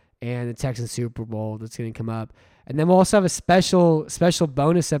run and the Texans Super Bowl that's going to come up. And then we'll also have a special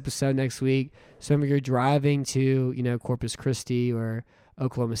bonus episode next week. So if you're driving to, Corpus Christi or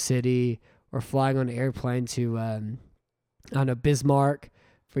Oklahoma City or flying on an airplane to, Bismarck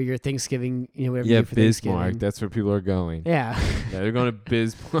for your Thanksgiving, whatever you do for Bismarck. Thanksgiving. That's where people are going. Yeah. Yeah, they're going to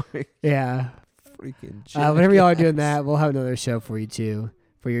Bismarck. Yeah. Freaking whenever y'all are doing that, we'll have another show for you too,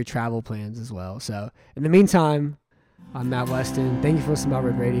 for your travel plans as well. So in the meantime, I'm Matt Weston. Thank you for listening to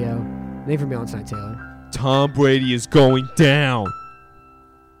Red Radio. Thank you for being on tonight, Taylor. Tom Brady is going down.